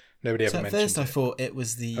referenced. Nobody ever mentioned it. At first I thought it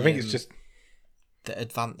was the... I think it's just... the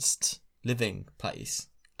advanced living place.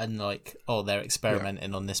 And they're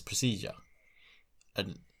experimenting on this procedure.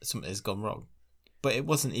 And something has gone wrong. But it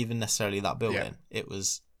wasn't even necessarily that building. Yeah. It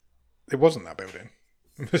wasn't that building.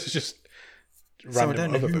 It was just random. So I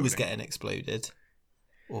don't know who building. Was getting exploded.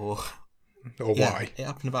 Or why. It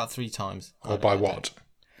happened about 3 times. Or by what.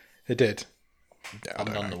 It did.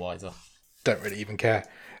 I'm none the wiser. Don't really even care.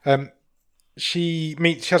 She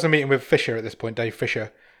has a meeting with Fisher at this point, Dave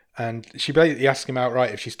Fisher, and she basically asks him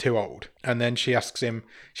outright if she's too old. And then she says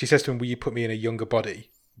to him, will you put me in a younger body?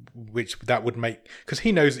 Which that would make... Because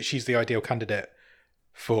he knows that she's the ideal candidate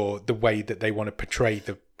for the way that they want to portray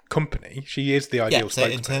the company. She is the ideal spokesperson. So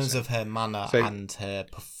in terms of her manner and her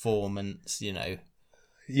performance,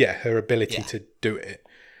 Yeah, her ability to do it.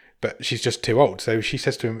 But she's just too old. So she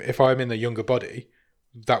says to him, if I'm in the younger body,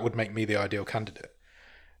 that would make me the ideal candidate.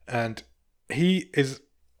 And he is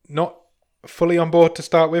not fully on board to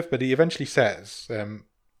start with, but he eventually says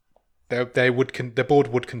the board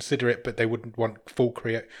would consider it, but they wouldn't want full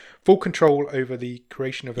control over the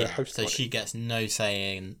creation of a host body. So she gets no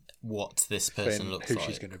say in what this person looks like. Who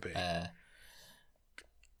she's going to be.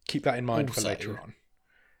 Keep that in mind for later on.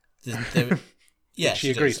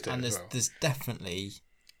 She agrees to it. And there's definitely,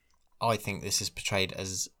 I think this is portrayed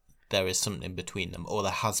as there is something between them, or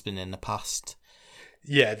there has been in the past.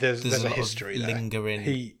 Yeah, there's a history there. Lingering.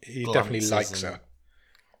 He definitely likes her.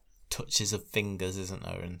 Touches of fingers, isn't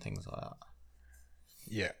there, and things like that.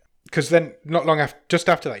 Yeah, because then not long after, just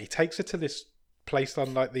after that, he takes her to this place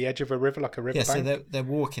on the edge of a river, like a river bank. So they're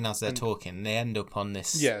walking as they're talking. And they end up on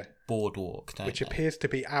this boardwalk, which appears to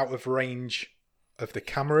be out of range of the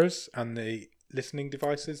cameras and the listening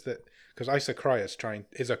devices. Because Isa Cryer is trying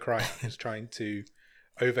to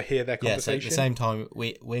overhear their conversation. So at the same time,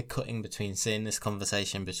 we're cutting between seeing this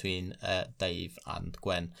conversation between Dave and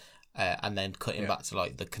Gwen, and then cutting back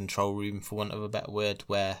to the control room, for want of a better word,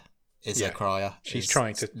 where Isa Cryer is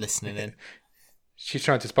trying to listening in. She's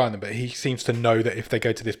trying to spy on them, but he seems to know that if they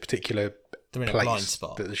go to this particular they're in place, a blind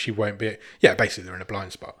spot. That she won't be. Yeah, basically they're in a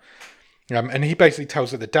blind spot. And he basically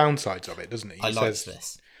tells her the downsides of it, doesn't he? I like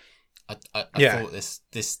this. I thought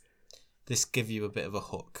this give you a bit of a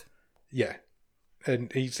hook. Yeah.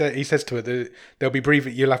 And he says to her,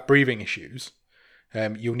 you'll have breathing issues.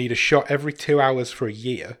 You'll need a shot every 2 hours for a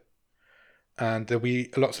year. And there'll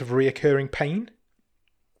be lots of reoccurring pain.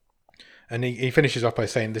 And he finishes off by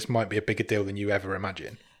saying this might be a bigger deal than you ever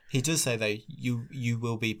imagine. He does say, though, you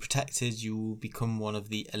will be protected, you will become one of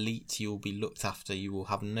the elite, you will be looked after, you will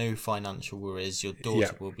have no financial worries, your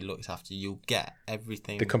daughter will be looked after, you'll get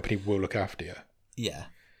everything. The company will look after you. Yeah.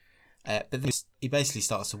 But then he basically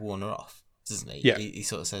starts to warn her off, doesn't he? Yeah. He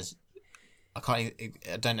sort of says, I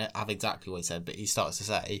don't have exactly what he said, but he starts to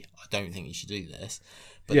say, I don't think you should do this.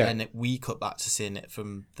 But then we cut back to seeing it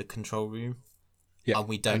from the control room. Yeah. And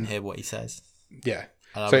we don't hear what he says. Yeah.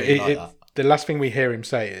 And I really like that. The last thing we hear him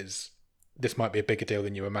say is, this might be a bigger deal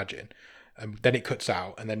than you imagine. Then it cuts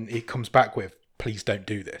out, and then he comes back with, please don't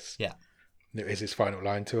do this. Yeah. It is his final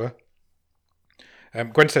line to her.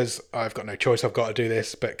 Gwen says, I've got no choice, I've got to do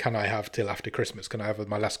this, but can I have till after Christmas? Can I have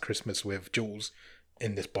my last Christmas with Jules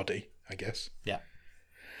in this body, I guess? Yeah.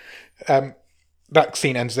 That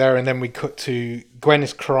scene ends there, and then we cut to Gwen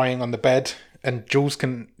is crying on the bed, and Jules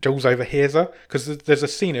overhears her, because there's a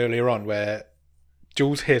scene earlier on where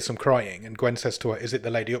Jules hears some crying, and Gwen says to her, "Is it the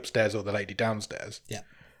lady upstairs or the lady downstairs?" Yeah.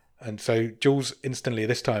 And so Jules instantly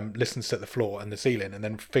this time listens to the floor and the ceiling, and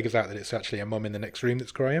then figures out that it's actually a mum in the next room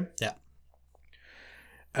that's crying. Yeah.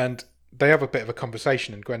 And they have a bit of a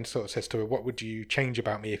conversation, and Gwen sort of says to her, "What would you change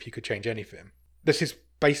about me if you could change anything?" This is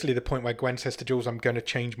basically the point where Gwen says to Jules, "I'm going to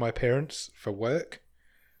change my appearance for work.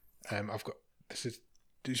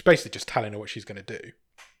 It's basically just telling her what she's going to do."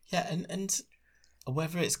 Yeah, and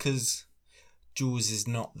whether it's because Jules is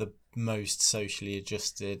not the most socially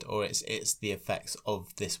adjusted, or it's the effects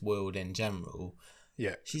of this world in general.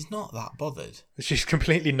 Yeah, she's not that bothered. She's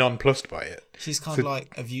completely nonplussed by it. She's kind of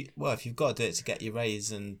like, if you've got to do it to get your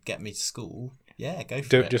raise and get me to school, yeah, go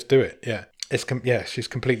for it. Just do it. Yeah, she's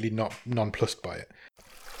completely not nonplussed by it.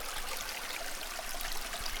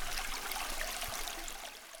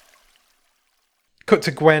 Cut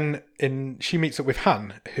to Gwen she meets up with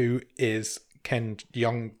Han, who is Ken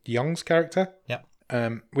Jeong's character. Yep.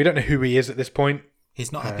 We don't know who he is at this point.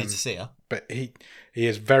 He's not happy to see her. But he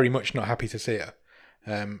is very much not happy to see her.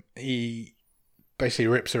 He basically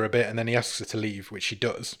rips her a bit, and then he asks her to leave, which she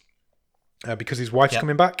does, because his wife's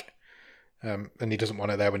coming back, and he doesn't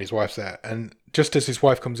want her there when his wife's there. And just as his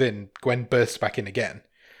wife comes in, Gwen bursts back in again.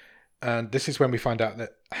 And this is when we find out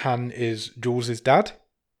that Han is Jules' dad.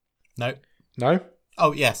 No.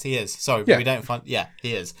 Oh, yes, he is. Sorry, but we don't find... Yeah,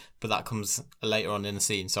 he is. But that comes later on in the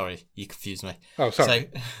scene. Sorry, you confused me. Oh, sorry.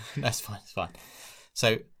 So, that's fine, it's fine.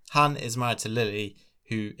 So, Han is married to Lily,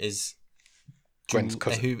 who is... Gwen's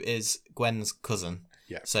cousin. Who is Gwen's cousin.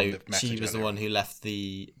 Yeah. So, she was the one who left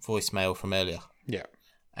the voicemail from earlier. Yeah.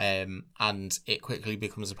 And it quickly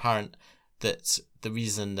becomes apparent that the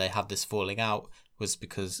reason they had this falling out was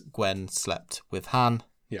because Gwen slept with Han.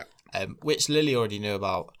 Yeah. Which Lily already knew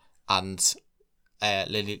about, and...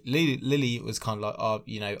 Lily was kind of like, "Oh,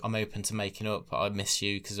 I'm open to making up. I miss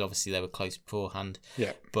you," because obviously they were close beforehand.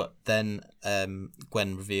 Yeah. But then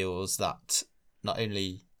Gwen reveals that not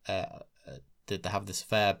only did they have this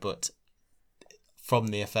affair, but from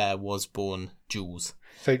the affair was born Jules.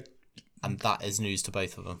 And that is news to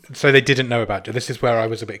both of them. So they didn't know about her. This is where I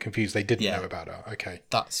was a bit confused. They didn't know about her. Okay.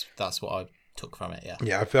 That's what I took from it. Yeah.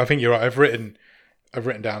 Yeah, I think you're right. I've written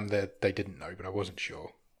down that they didn't know, but I wasn't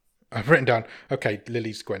sure. I've written down, okay,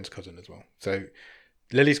 Lily's Gwen's cousin as well. So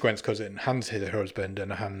Lily's Gwen's cousin, Han's her husband,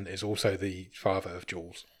 and Han is also the father of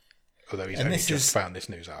Jules. Although he's only just found this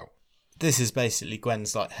news out. This is basically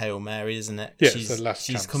Gwen's like Hail Mary, isn't it? Yeah, it's the last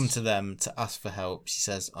chance. She's come to them to ask for help. She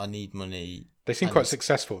says, "I need money." They seem quite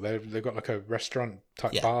successful. They've got like a restaurant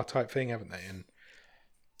type bar type thing, haven't they? And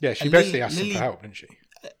yeah, she basically asks them for help, didn't she?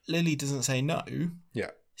 Lily doesn't say no.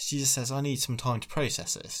 Yeah. She just says, "I need some time to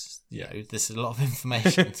process this." This is a lot of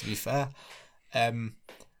information, to be fair.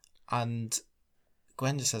 And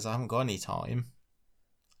Gwen just says, "I haven't got any time."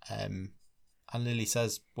 And Lily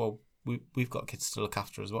says, "Well, we've got kids to look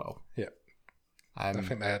after as well." Yeah. I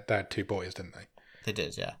think they had 2 boys, didn't they? They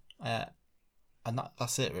did, yeah. And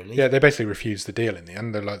that's it, really. Yeah, they basically refused the deal in the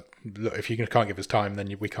end. They're like, "Look, if you can't give us time,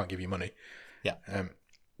 then we can't give you money." Yeah.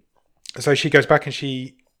 So she goes back and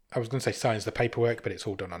I was going to say signs the paperwork, but it's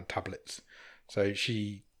all done on tablets. So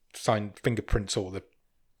she fingerprints all the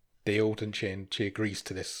deal, doesn't she? And she agrees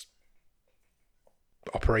to this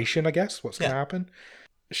operation, I guess, what's going to happen.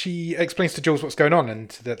 She explains to Jules what's going on and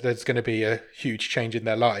that there's going to be a huge change in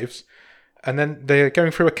their lives. And then they're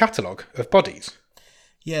going through a catalogue of bodies.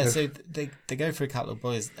 Yeah, so they go through a catalogue of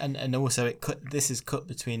bodies, and also this is cut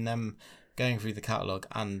between them going through the catalogue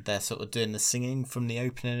and they're sort of doing the singing from the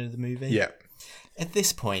opening of the movie. Yeah. At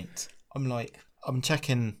this point, I'm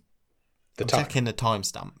checking the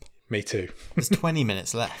timestamp. Me too. There's 20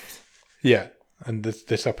 minutes left. Yeah, and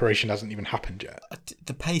this operation hasn't even happened yet.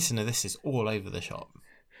 The pacing of this is all over the shop.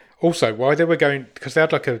 Also, why they were going, because they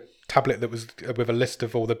had like a tablet that was with a list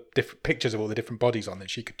of all the different pictures of all the different bodies on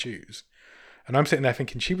that she could choose. And I'm sitting there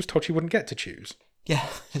thinking she was told she wouldn't get to choose. Yeah.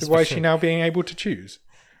 So why is she now being able to choose?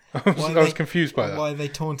 I was confused by that. Why are they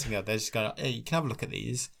taunting her? They're just going, "Hey, you can have a look at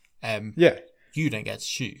these. Yeah. You don't get to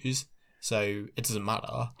choose, so it doesn't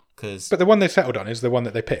matter." But the one they settled on is the one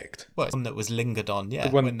that they picked. Well, it's the one that was lingered on,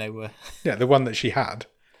 when they were... Yeah, the one that she had.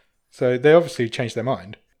 So they obviously changed their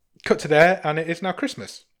mind. Cut to there, and it is now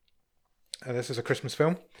Christmas. This is a Christmas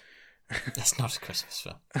film. It's not a Christmas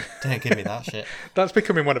film. Don't give me that shit. That's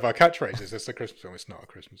becoming one of our catchphrases. It's a Christmas film. It's not a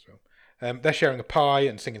Christmas film. They're sharing a pie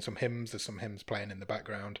and singing some hymns. There's some hymns playing in the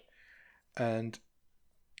background. And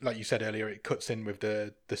like you said earlier, it cuts in with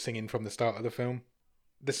the singing from the start of the film.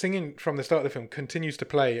 The singing from the start of the film continues to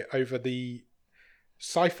play over the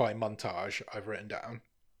sci-fi montage I've written down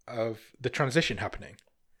of the transition happening,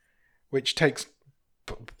 which takes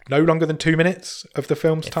no longer than 2 minutes of the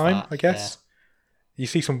film's time, I guess. You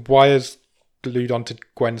see some wires glued onto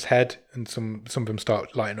Gwen's head, and some of them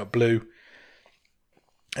start lighting up blue.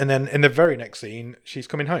 And then in the very next scene, she's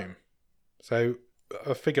coming home. So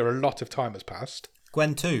I figure a lot of time has passed.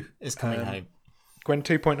 Gwen 2 is coming home. Gwen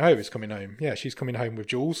 2.0 is coming home. Yeah, she's coming home with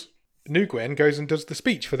Jules. New Gwen goes and does the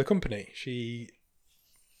speech for the company. She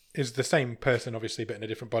is the same person, obviously, but in a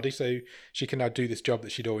different body. So she can now do this job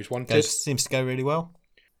that she'd always wanted. Seems to go really well.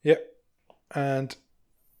 Yep. And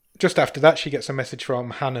just after that, she gets a message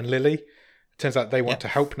from Han and Lily. It turns out they want to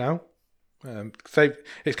help now. So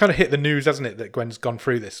it's kind of hit the news, hasn't it, that Gwen's gone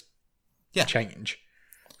through this change.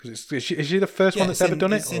 Because is she the first one that's ever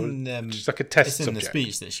done it? Or just like a test subject? It's in the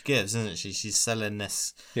speech that she gives, isn't she? She's selling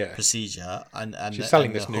this procedure, and she's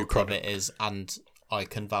selling this the new hook product. of it is, and I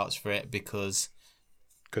can vouch for it because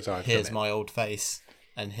here's my old face,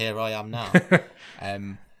 and here I am now.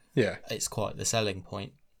 It's quite the selling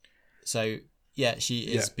point. So she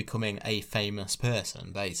is becoming a famous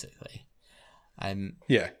person, basically.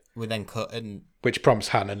 We then cut and which prompts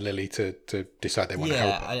Han and Lily to decide they want to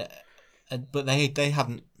help her. But they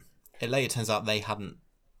hadn't. It later turns out they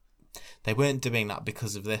weren't doing that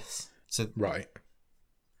because of this. So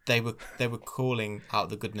they were calling out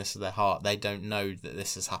the goodness of their heart. They don't know that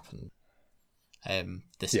this has happened.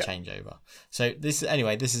 This changeover. So this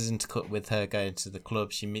is intercut with her going to the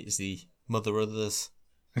club. She meets the mother others.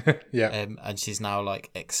 And she's now like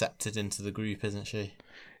accepted into the group, isn't she?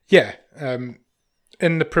 Yeah.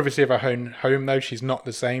 In the privacy of her own home, though, she's not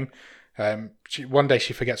the same. One day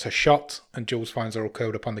she forgets her shot, and Jules finds her all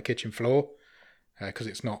curled up on the kitchen floor because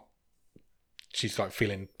it's not. She's like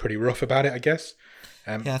feeling pretty rough about it, I guess.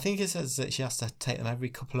 I think it says that she has to take them every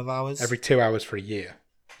couple of hours. Every 2 hours for a year.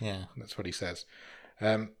 Yeah, that's what he says.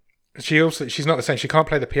 She's not the same. She can't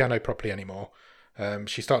play the piano properly anymore.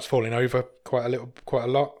 She starts falling over quite a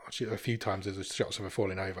lot. A few times there's shots of her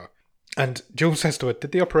falling over. And Jules says to her,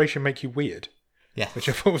 "Did the operation make you weird?" Yeah, which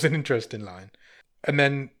I thought was an interesting line. And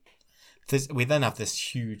then we then have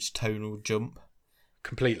this huge tonal jump.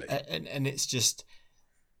 Completely. And it's just,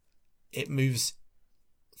 it moves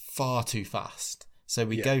far too fast. So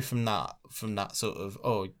we go from that sort of,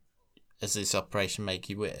 does this operation make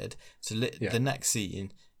you weird? So the next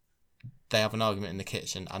scene, they have an argument in the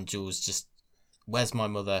kitchen, and Jules just, "Where's my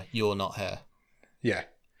mother? You're not her." Yeah.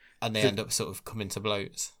 And they end up sort of coming to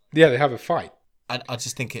blows. Yeah, they have a fight. I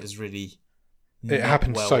just think it is really it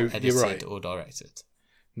happens well edited, you're right, or directed.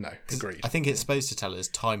 No, agreed. I think it's supposed to tell us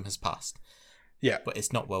time has passed. Yeah. But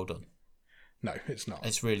it's not well done. No, it's not.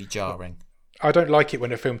 It's really jarring. I don't like it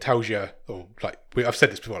when a film tells you, or like I've said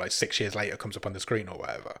this before, like 6 years later comes up on the screen or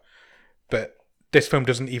whatever. But this film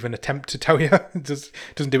doesn't even attempt to tell you. It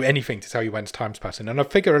doesn't do anything to tell you when time's passing. And I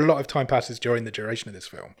figure a lot of time passes during the duration of this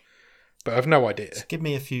film. But I've no idea. Just give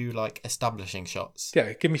me a few like establishing shots.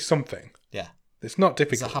 Yeah, give me something. Yeah. It's not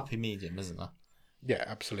difficult. It's a happy medium, isn't there? Yeah,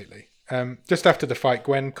 absolutely. Just after the fight,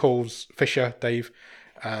 Gwen calls Fisher, Dave,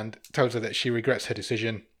 and tells her that she regrets her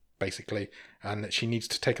decision, basically, and that she needs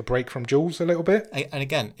to take a break from Jules a little bit. And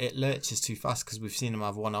again, it lurches too fast because we've seen them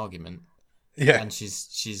have one argument. Yeah. And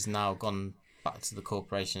she's now gone back to the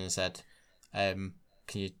corporation and said, "Can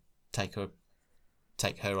you take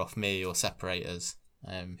her off me or separate us?"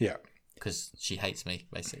 Because she hates me,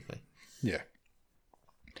 basically. Yeah.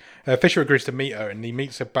 Fisher agrees to meet her, and he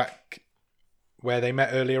meets her back where they met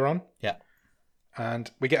earlier on. Yeah. And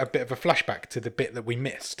we get a bit of a flashback to the bit that we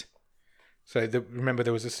missed. So remember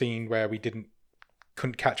there was a scene where we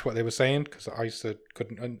couldn't catch what they were saying because Isa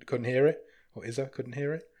couldn't hear it, or Isa couldn't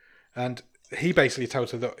hear it. And he basically tells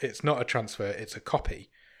her that it's not a transfer, it's a copy.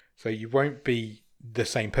 So you won't be the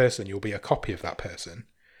same person, you'll be a copy of that person.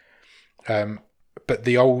 But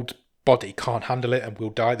the old body can't handle it and will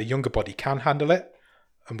die. The younger body can handle it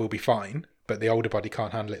and will be fine, but the older body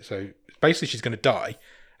can't handle it. So basically she's going to die,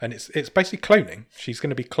 and it's basically cloning. She's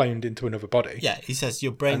going to be cloned into another body. Yeah, he says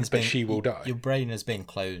she will die. Your brain has been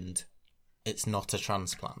cloned. It's not a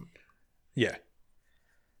transplant. Yeah.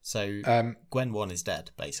 So Gwen 1 is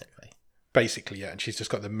dead, basically. Basically, yeah, and she's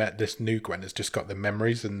just got this new Gwen has just got the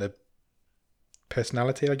memories and the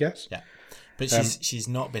personality, I guess. Yeah, but she's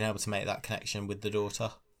not been able to make that connection with the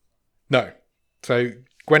daughter. No. So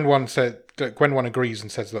Gwen 1 agrees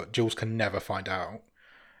and says that Jules can never find out.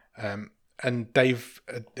 And Dave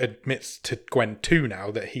admits to Gwen 2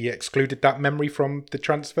 now that he excluded that memory from the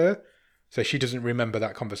transfer. So she doesn't remember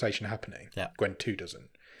that conversation happening. Yeah. Gwen 2 doesn't.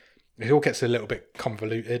 It all gets a little bit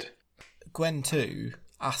convoluted. Gwen 2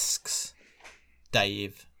 asks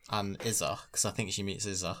Dave and Isa, because I think she meets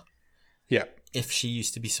Isa. Yeah. If she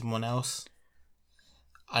used to be someone else.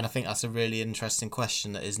 And I think that's a really interesting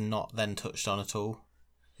question that is not then touched on at all.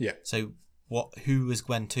 Yeah. So who was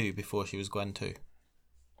Gwen 2 before she was Gwen 2?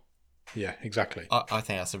 Yeah, exactly. I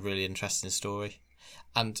think that's a really interesting story.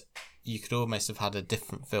 And you could almost have had a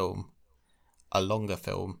different film, a longer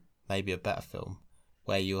film, maybe a better film,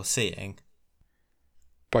 where you're seeing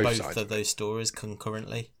both sides of those stories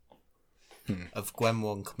concurrently. Of Gwen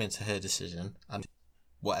 1 coming to her decision and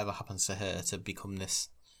whatever happens to her to become this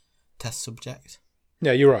test subject.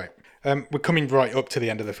 Yeah, you're right. We're coming right up to the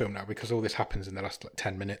end of the film now because all this happens in the last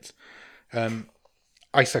 10 minutes.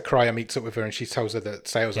 Isa Cryer meets up with her and she tells her that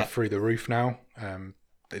sales are through the roof now.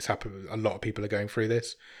 It's happened. A lot of people are going through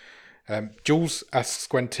this. Jules asks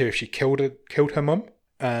Gwen 2 if she killed her mum,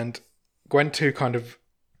 and Gwen 2 kind of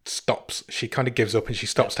stops. She kind of gives up and she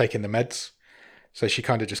stops taking the meds. So she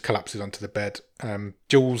kind of just collapses onto the bed.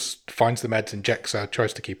 Jules finds the meds, injects her,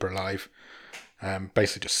 tries to keep her alive.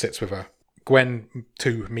 Basically just sits with her. Gwen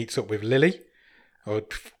 2 meets up with Lily. Or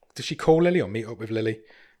does she call Lily or meet up with Lily?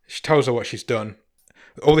 She tells her what she's done.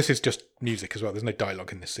 All this is just music as well. There's no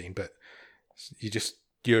dialogue in this scene, but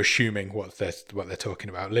you're assuming what they're talking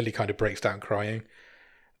about. Lily kind of breaks down crying.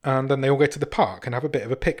 And then they all go to the park and have a bit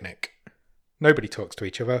of a picnic. Nobody talks to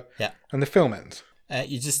each other. Yeah. And the film ends.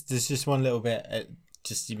 There's just one little bit.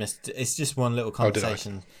 You missed. It's just one little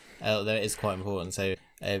conversation. That is quite important. So,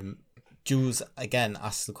 Jules again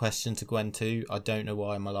asks the question to Gwen 2. I don't know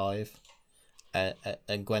why I'm alive.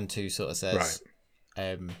 And Gwen 2 sort of says,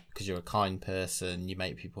 because you're a kind person, you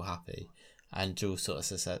make people happy. And Jules sort of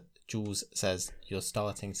says, you're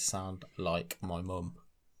starting to sound like my mum.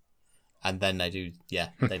 And then they do,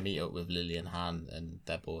 they meet up with Lily and Han and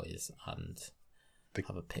their boys and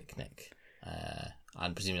have a picnic.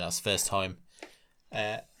 And presumably that's the first time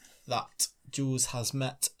that Jules has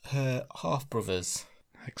met her half-brothers.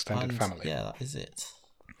 Extended family. Yeah, that is it.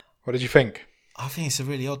 What did you think? I think it's a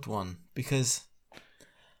really odd one because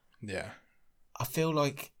I feel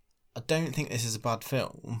like I don't think this is a bad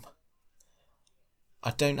film.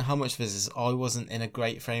 I don't know how much this is. I wasn't in a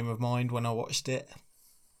great frame of mind when I watched it.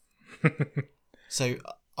 So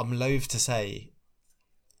I'm loath to say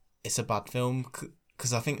it's a bad film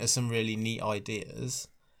because I think there's some really neat ideas.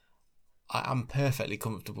 I'm perfectly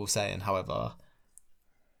comfortable saying, however,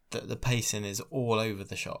 that the pacing is all over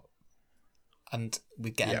the shop. And we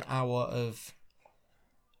get an hour of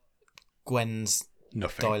Gwen's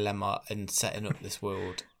dilemma and setting up this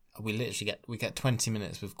world. We literally get 20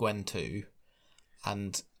 minutes with Gwen 2,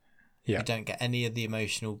 and we don't get any of the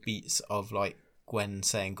emotional beats of like Gwen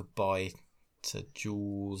saying goodbye to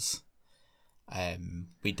Jules.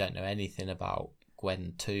 We don't know anything about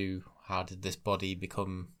Gwen 2. How did this body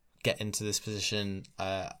get into this position?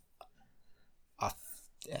 I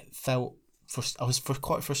was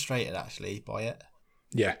quite frustrated actually by it.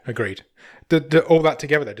 Yeah, agreed. All that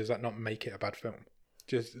together, though, does that not make it a bad film?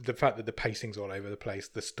 Just the fact that the pacing's all over the place,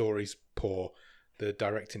 the story's poor, the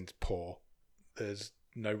directing's poor. There's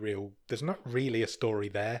not really a story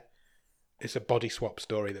there. It's a body swap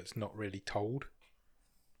story that's not really told.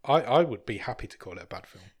 I would be happy to call it a bad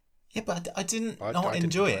film. Yeah, but I didn't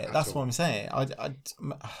enjoy it. That's what I'm saying. I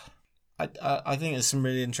think there's some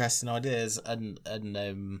really interesting ideas and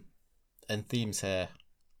themes here,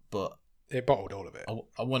 but it bottled all of it.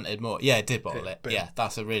 I wanted more. Yeah, it did bottle it. Yeah,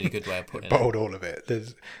 that's a really good way of putting it. Bottled all of it.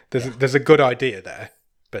 There's a good idea there,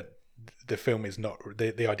 but the film is not.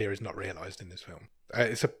 The idea is not realised in this film.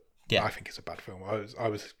 I think it's a bad film. I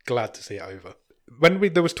was glad to see it over. When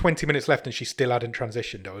there was 20 minutes left and she still hadn't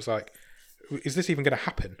transitioned, I was like, is this even going to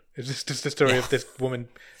happen? Is this just the story of this woman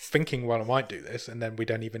thinking, well, I might do this, and then we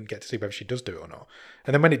don't even get to see whether she does do it or not?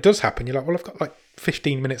 And then when it does happen, you're like, well, I've got like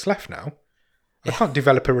 15 minutes left now. I can't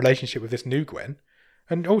develop a relationship with this new Gwen,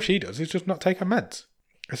 and all she does is just not take her meds.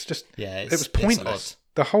 It's just, it was pointless.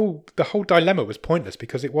 The whole dilemma was pointless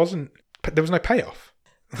because there was no payoff.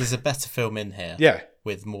 There's a better film in here. Yeah.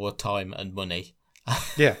 With more time and money.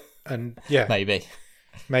 Maybe.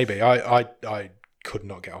 I could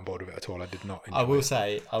not get on board with it at all. I did not enjoy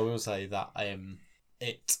I will say that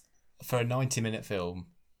it for a 90-minute film,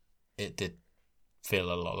 it did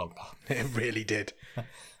feel a lot longer. It really did.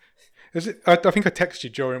 I think I texted you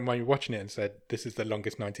during when you were watching it and said, "This is the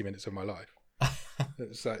longest 90 minutes of my life."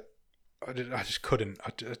 It's like I just couldn't.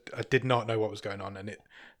 I did not know what was going on, and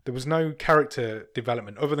there was no character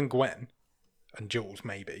development other than Gwen and Jules.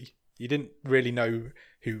 Maybe you didn't really know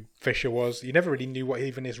who Fisher was. You never really knew what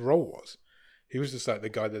even his role was. He was just like the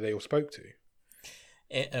guy that they all spoke to.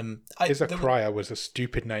 Isa Cryer was a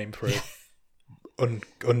stupid name for an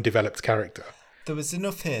undeveloped character. There was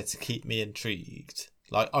enough here to keep me intrigued.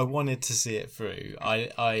 Like, I wanted to see it through.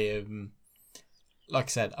 Like I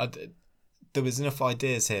said, there was enough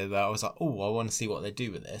ideas here that I was like, oh, I want to see what they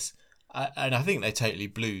do with this. And I think they totally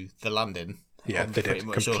blew the landing. Yeah, they did.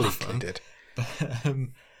 Completely did.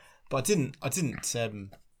 but I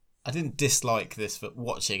didn't dislike this for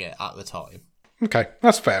watching it at the time. Okay,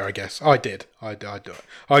 that's fair, I guess. I did.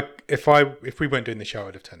 If we weren't doing the show,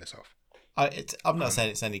 I'd have turned this off. I'm not saying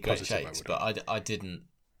it's any great positive, shakes, but I didn't.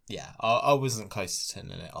 Yeah, I wasn't close to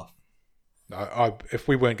turning it off. If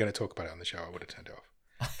we weren't going to talk about it on the show, I would have turned it off.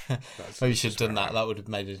 Maybe you should have done that. That would have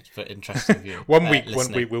made it for interesting view. One week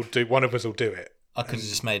we'll do. One of us will do it. I could have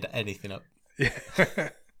just made anything up. Yeah.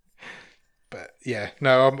 But yeah,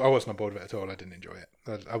 no, I wasn't on board with it at all. I didn't enjoy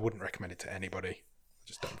it. I wouldn't recommend it to anybody. I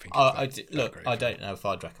just don't think. I don't know if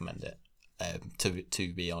I'd recommend it.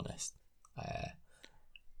 To be honest,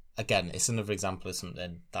 again, it's another example of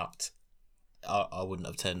something that I wouldn't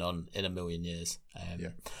have turned on in a million years.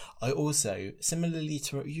 I also, similarly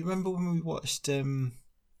to, you remember when we watched Win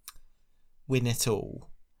It All,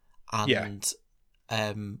 and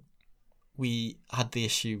we had the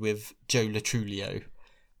issue with Joe Latrulio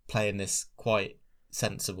playing this quite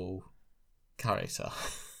sensible character.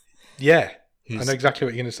 Yeah, I know exactly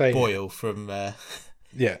what you're going to say. Boyle from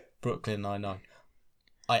yeah, Brooklyn Nine-Nine.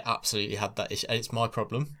 I absolutely had that issue. It's my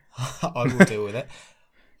problem. I will deal with it.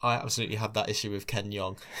 I absolutely had that issue with Ken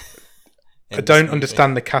Jeong. I don't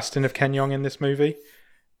understand the casting of Ken Jeong in this movie.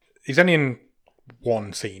 He's only in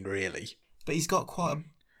one scene, really. But he's got quite a...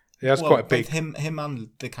 Yeah, that's quite a big... Him and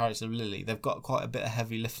the character of Lily, they've got quite a bit of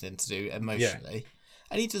heavy lifting to do emotionally. Yeah.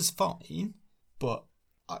 And he does fine, but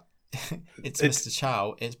it's Mr.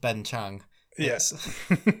 Chow, it's Ben Chang. Yes.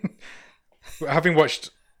 Having watched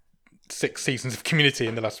 6 seasons of Community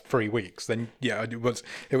in the last 3 weeks, then yeah, it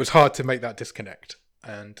was hard to make that disconnect.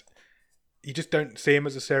 And you just don't see him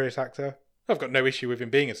as a serious actor. I've got no issue with him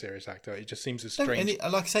being a serious actor. It just seems a strange...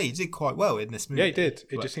 like I say, he did quite well in this movie. Yeah, he did.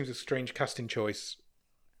 It just seems a strange casting choice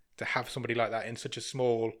to have somebody like that in such a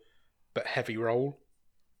small but heavy role.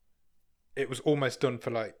 It was almost done for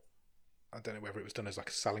I don't know whether it was done as a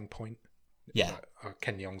selling point. Yeah.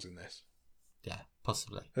 Ken Jeong's in this. Yeah,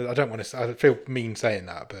 possibly. I don't want to... I feel mean saying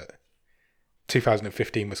that, but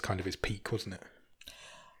 2015 was kind of his peak, wasn't it?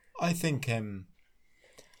 I think...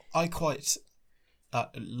 I quite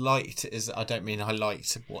liked, I don't mean I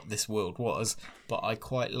liked what this world was, but I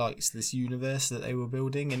quite liked this universe that they were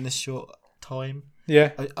building in this short time.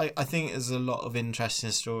 Yeah. I think there's a lot of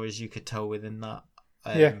interesting stories you could tell within that.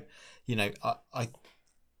 Yeah. You know,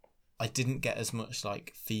 I didn't get as much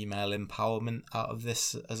female empowerment out of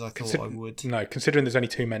this as I thought I would. No, considering there's only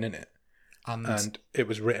 2 men in it. And it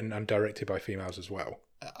was written and directed by females as well.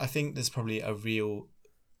 I think there's probably a real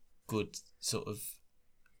good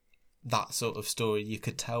that sort of story you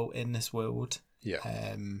could tell in this world.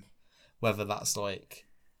 Yeah. Whether that's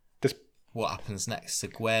this what happens next to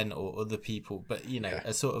Gwen or other people, but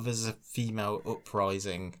as a female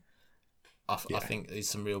uprising, I think there's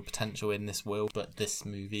some real potential in this world, but this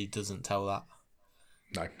movie doesn't tell that.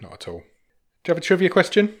 No, not at all. Do you have a trivia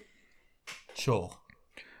question? Sure.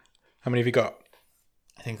 How many have you got?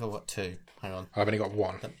 I think I've got 2. Hang on. I've only got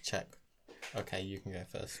 1. Let me check. Okay, you can go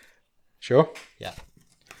first. Sure? Yeah.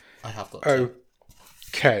 I have got 2.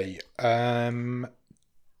 Okay.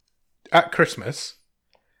 At Christmas,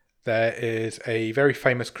 there is a very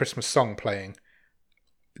famous Christmas song playing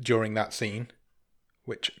during that scene.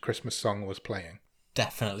 Which Christmas song was playing?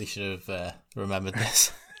 Definitely should have remembered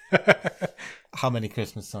this. How many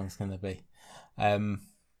Christmas songs can there be? It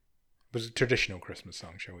was a traditional Christmas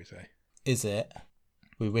song, shall we say? Is it?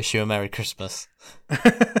 We wish you a Merry Christmas.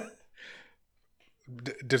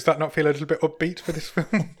 Does that not feel a little bit upbeat for this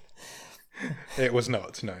film? It was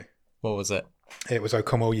not, no. What was it? It was O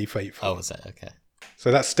Come All Ye Faithful. Oh, was it? Okay. So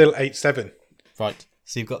that's still 8-7. Right.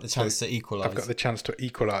 So you've got the chance to equalise. I've got the chance to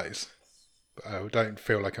equalise. But I don't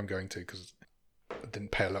feel like I'm going to because I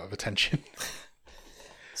didn't pay a lot of attention.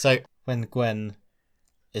 So when Gwen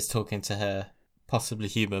is talking to her possibly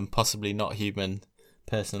human, possibly not human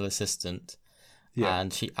personal assistant,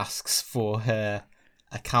 and she asks for her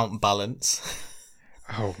account balance.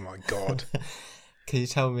 Oh my God. Can you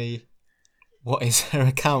tell me what is her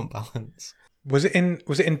account balance? Was it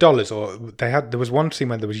in dollars, or there was one scene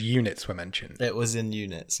where there was units were mentioned? It was in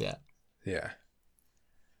units, yeah. Yeah.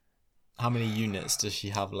 How many units does she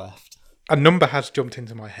have left? A number has jumped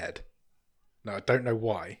into my head. No, I don't know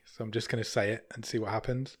why, so I'm just going to say it and see what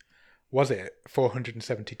happens. Was it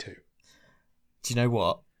 472? Do you know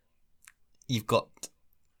what? You've got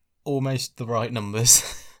almost the right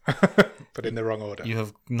numbers. But in the wrong order. You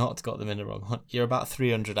have not got them in the wrong order. You're about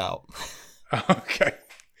 300 out. Okay.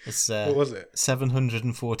 It's, what was it?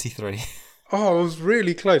 743. Oh, I was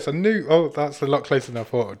really close. I knew... Oh, that's a lot closer than I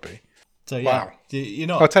thought it would be. So, yeah. Wow. You're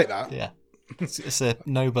not... I'll take that. Yeah. It's a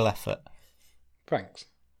noble effort. Thanks.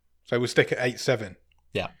 So we'll stick at 8-7.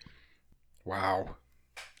 Yeah. Wow.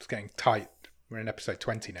 It's getting tight. We're in episode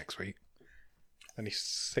 20 next week. Only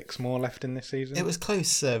 6 more left in this season. It was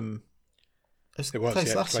close. It was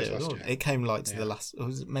close last year. It came like to the last.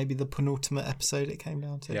 Was it maybe the penultimate episode? It came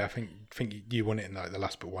down to. Yeah, I think you won it in like the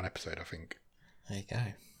last but one episode. I think. There you go.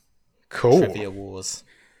 Cool. Trivia Wars.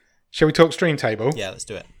 Shall we talk stream table? Yeah, let's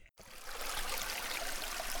do it.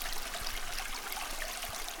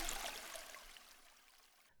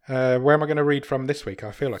 Where am I going to read from this week?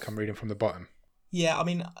 I feel like I'm reading from the bottom. Yeah, I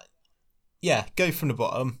mean, yeah, go from the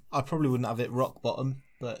bottom. I probably wouldn't have it rock bottom,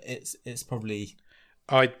 but it's probably.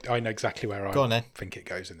 I know exactly where I think it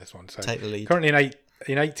goes in this one. So take the lead. Currently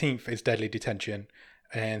in 18th is Deadly Detention,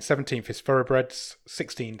 and 17th is Thoroughbreds,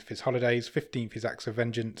 16th is Holidays, 15th is Acts of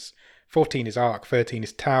Vengeance, 14 is Ark, 13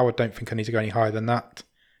 is Tau. I don't think I need to go any higher than that.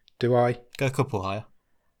 Do I? Go a couple higher.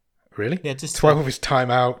 Really? Yeah, just 12 is Time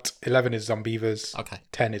Out, 11 is Zombievers, okay.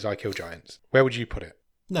 10 is I Kill Giants. Where would you put it?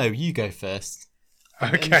 No, you go first. Okay.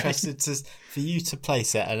 I'm interested for you to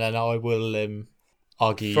place it, and then I will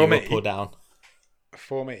argue For you me, up or down.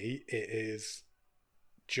 For me, it is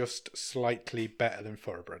just slightly better than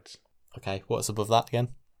Thoroughbreds. Okay, what's above that again?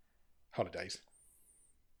 Holidays.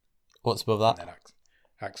 What's above that? And then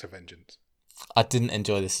Acts of Vengeance. I didn't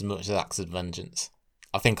enjoy this as much as Acts of Vengeance.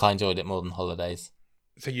 I think I enjoyed it more than Holidays.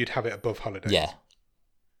 So you'd have it above Holidays? Yeah.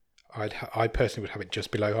 I personally would have it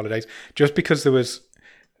just below Holidays, just because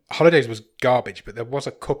Holidays was garbage, but there was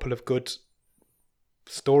a couple of good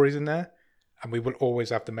stories in there, and we will always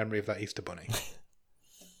have the memory of that Easter Bunny.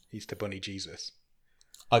 Easter Bunny Jesus.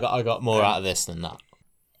 I got more out of this than that.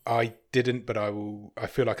 I didn't, but I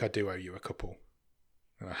feel like I do owe you a couple.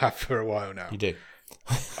 And I have for a while now. You do.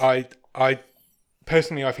 I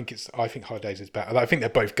personally, I think Holidays is better. I think they're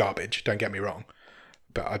both garbage. Don't get me wrong,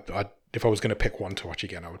 but if I was going to pick one to watch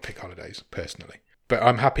again, I would pick Holidays personally. But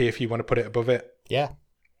I'm happy if you want to put it above it. Yeah.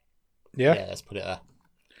 Yeah. Yeah. Let's put it there.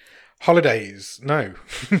 Holidays. No,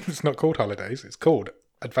 it's not called Holidays. It's called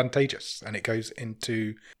Advantageous, and it goes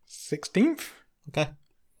into 16th. Okay.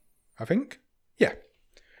 I think. Yeah.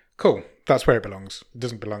 Cool. That's where it belongs. It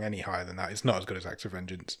doesn't belong any higher than that. It's not as good as Acts of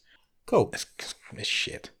Vengeance. Cool. It's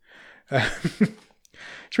shit.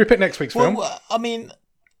 Should we pick next week's film? Well, I mean,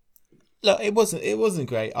 look, it wasn't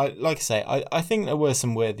great. I think there were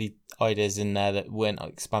some weird ideas in there that weren't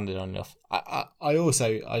expanded on enough. I want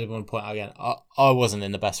to point out again, I wasn't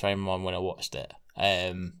in the best frame of mind when I watched it.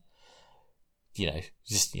 When you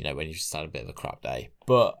just had a bit of a crap day.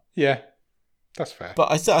 But yeah, that's fair.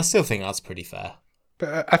 But I still think that's pretty fair.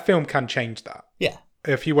 But a film can change that. Yeah.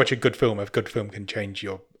 If you watch a good film can change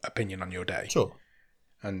your opinion on your day. Sure.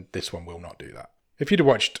 And this one will not do that. If you'd have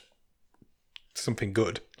watched something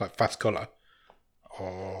good, like Fast Colour,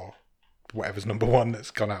 or whatever's number one that's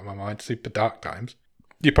gone out of my mind, Super Dark Times,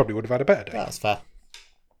 you probably would have had a better day. That's fair.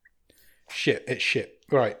 Shit, it's shit.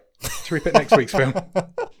 Right. Should we pick next week's film?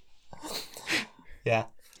 Yeah.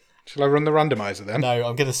 Shall I run the randomizer then? No,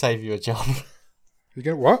 I'm going to save you a job. You're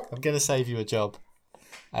going to what? I'm going to save you a job.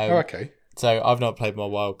 Okay. So I've not played my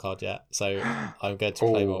wild card yet, so I'm going to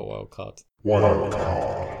play my wild card. Wild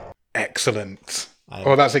card. Excellent.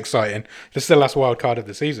 That's exciting. This is the last wild card of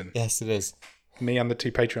the season. Yes, it is. Me and the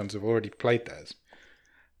 2 Patreons have already played theirs.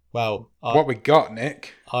 Well, what we got,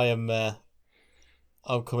 Nick? I'm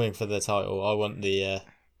coming for the title. I want the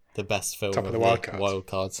best film Top of the wild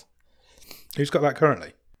cards. Who's got that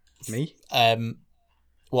currently? Me?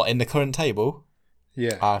 What, in the current table?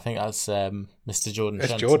 Yeah. I think that's Mr. Jordan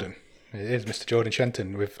Shenton. It's Jordan. It is Mr. Jordan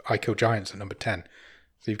Shenton with I Kill Giants at number 10.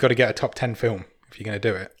 So you've got to get a top 10 film if you're going to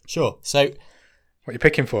do it. Sure. So what are you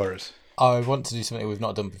picking for us? I want to do something we've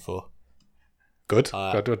not done before. Good.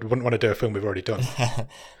 I wouldn't want to do a film we've already done.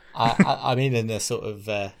 I mean in a sort of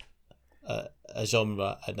a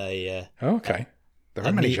genre and a... okay. There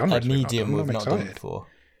are many genres a medium we've not done excited. before.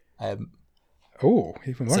 Even more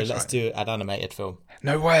exciting. Let's do an animated film.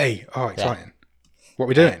 No way. Oh, exciting. Yeah. What are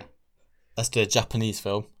we doing? Let's do a Japanese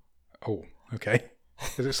film. Oh, okay.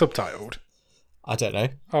 Is it subtitled? I don't know.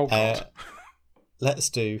 Oh, God. Let's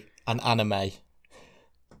do an anime.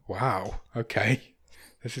 Wow. Okay.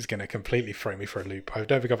 This is going to completely throw me for a loop. I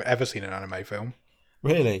don't think I've ever seen an anime film.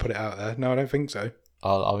 Really? Put it out there. No, I don't think so.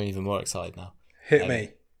 I'm even more excited now. Hit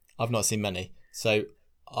me. I've not seen many. So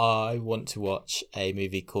I want to watch a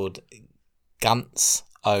movie called Gantz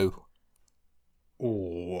O.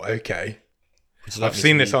 Oh, okay. Like I've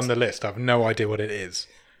seen this on the list. I have no idea what it is.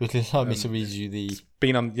 Would you like me to read you the...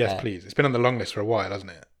 Yes, please. It's been on the long list for a while, hasn't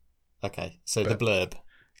it? Okay, so the blurb.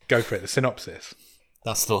 Go for it. The synopsis.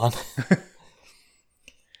 That's the one.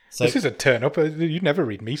 So, this is a turn up. You never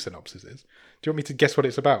read me synopsises. Do you want me to guess what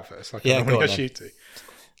it's about first? Like yeah, I normally ask you to. I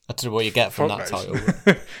don't know what you get from that title.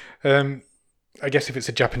 I guess if it's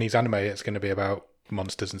a Japanese anime, it's going to be about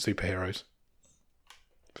monsters and superheroes.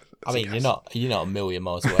 I mean, you're not a million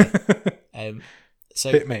miles away.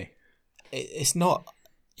 So Hit me. It's not,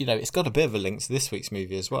 it's got a bit of a link to this week's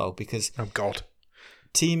movie as well, because Oh, God.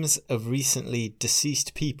 teams of recently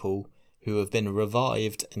deceased people who have been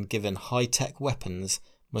revived and given high-tech weapons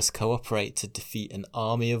must cooperate to defeat an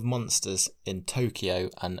army of monsters in Tokyo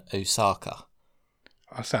and Osaka.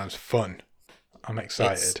 That sounds fun. I'm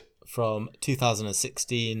excited. It's from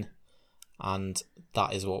 2016, and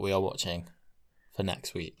that is what we are watching for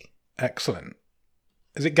next week. Excellent.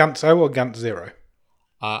 Is it Gantz O or Gantz Zero?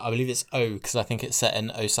 I believe it's O, because I think it's set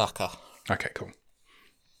in Osaka. Okay, cool.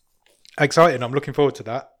 Exciting. I'm looking forward to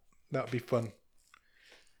that. That'll be fun.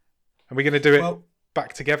 Are we going to do it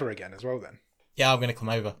back together again as well then? Yeah, I'm going to come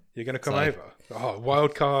over. You're going to come over? Oh,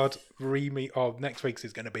 wildcard re-meet. Oh, next week's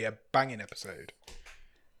is going to be a banging episode.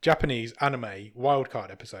 Japanese anime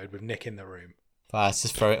wildcard episode with Nick in the room. Let's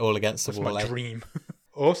just throw it all against the wall. That's my dream.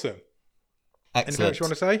 Awesome. Excellent. Anything else you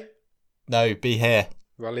want to say? No, be here.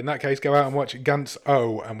 Well, in that case, go out and watch Gantz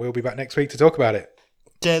O, and we'll be back next week to talk about it.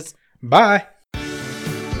 Cheers. Bye.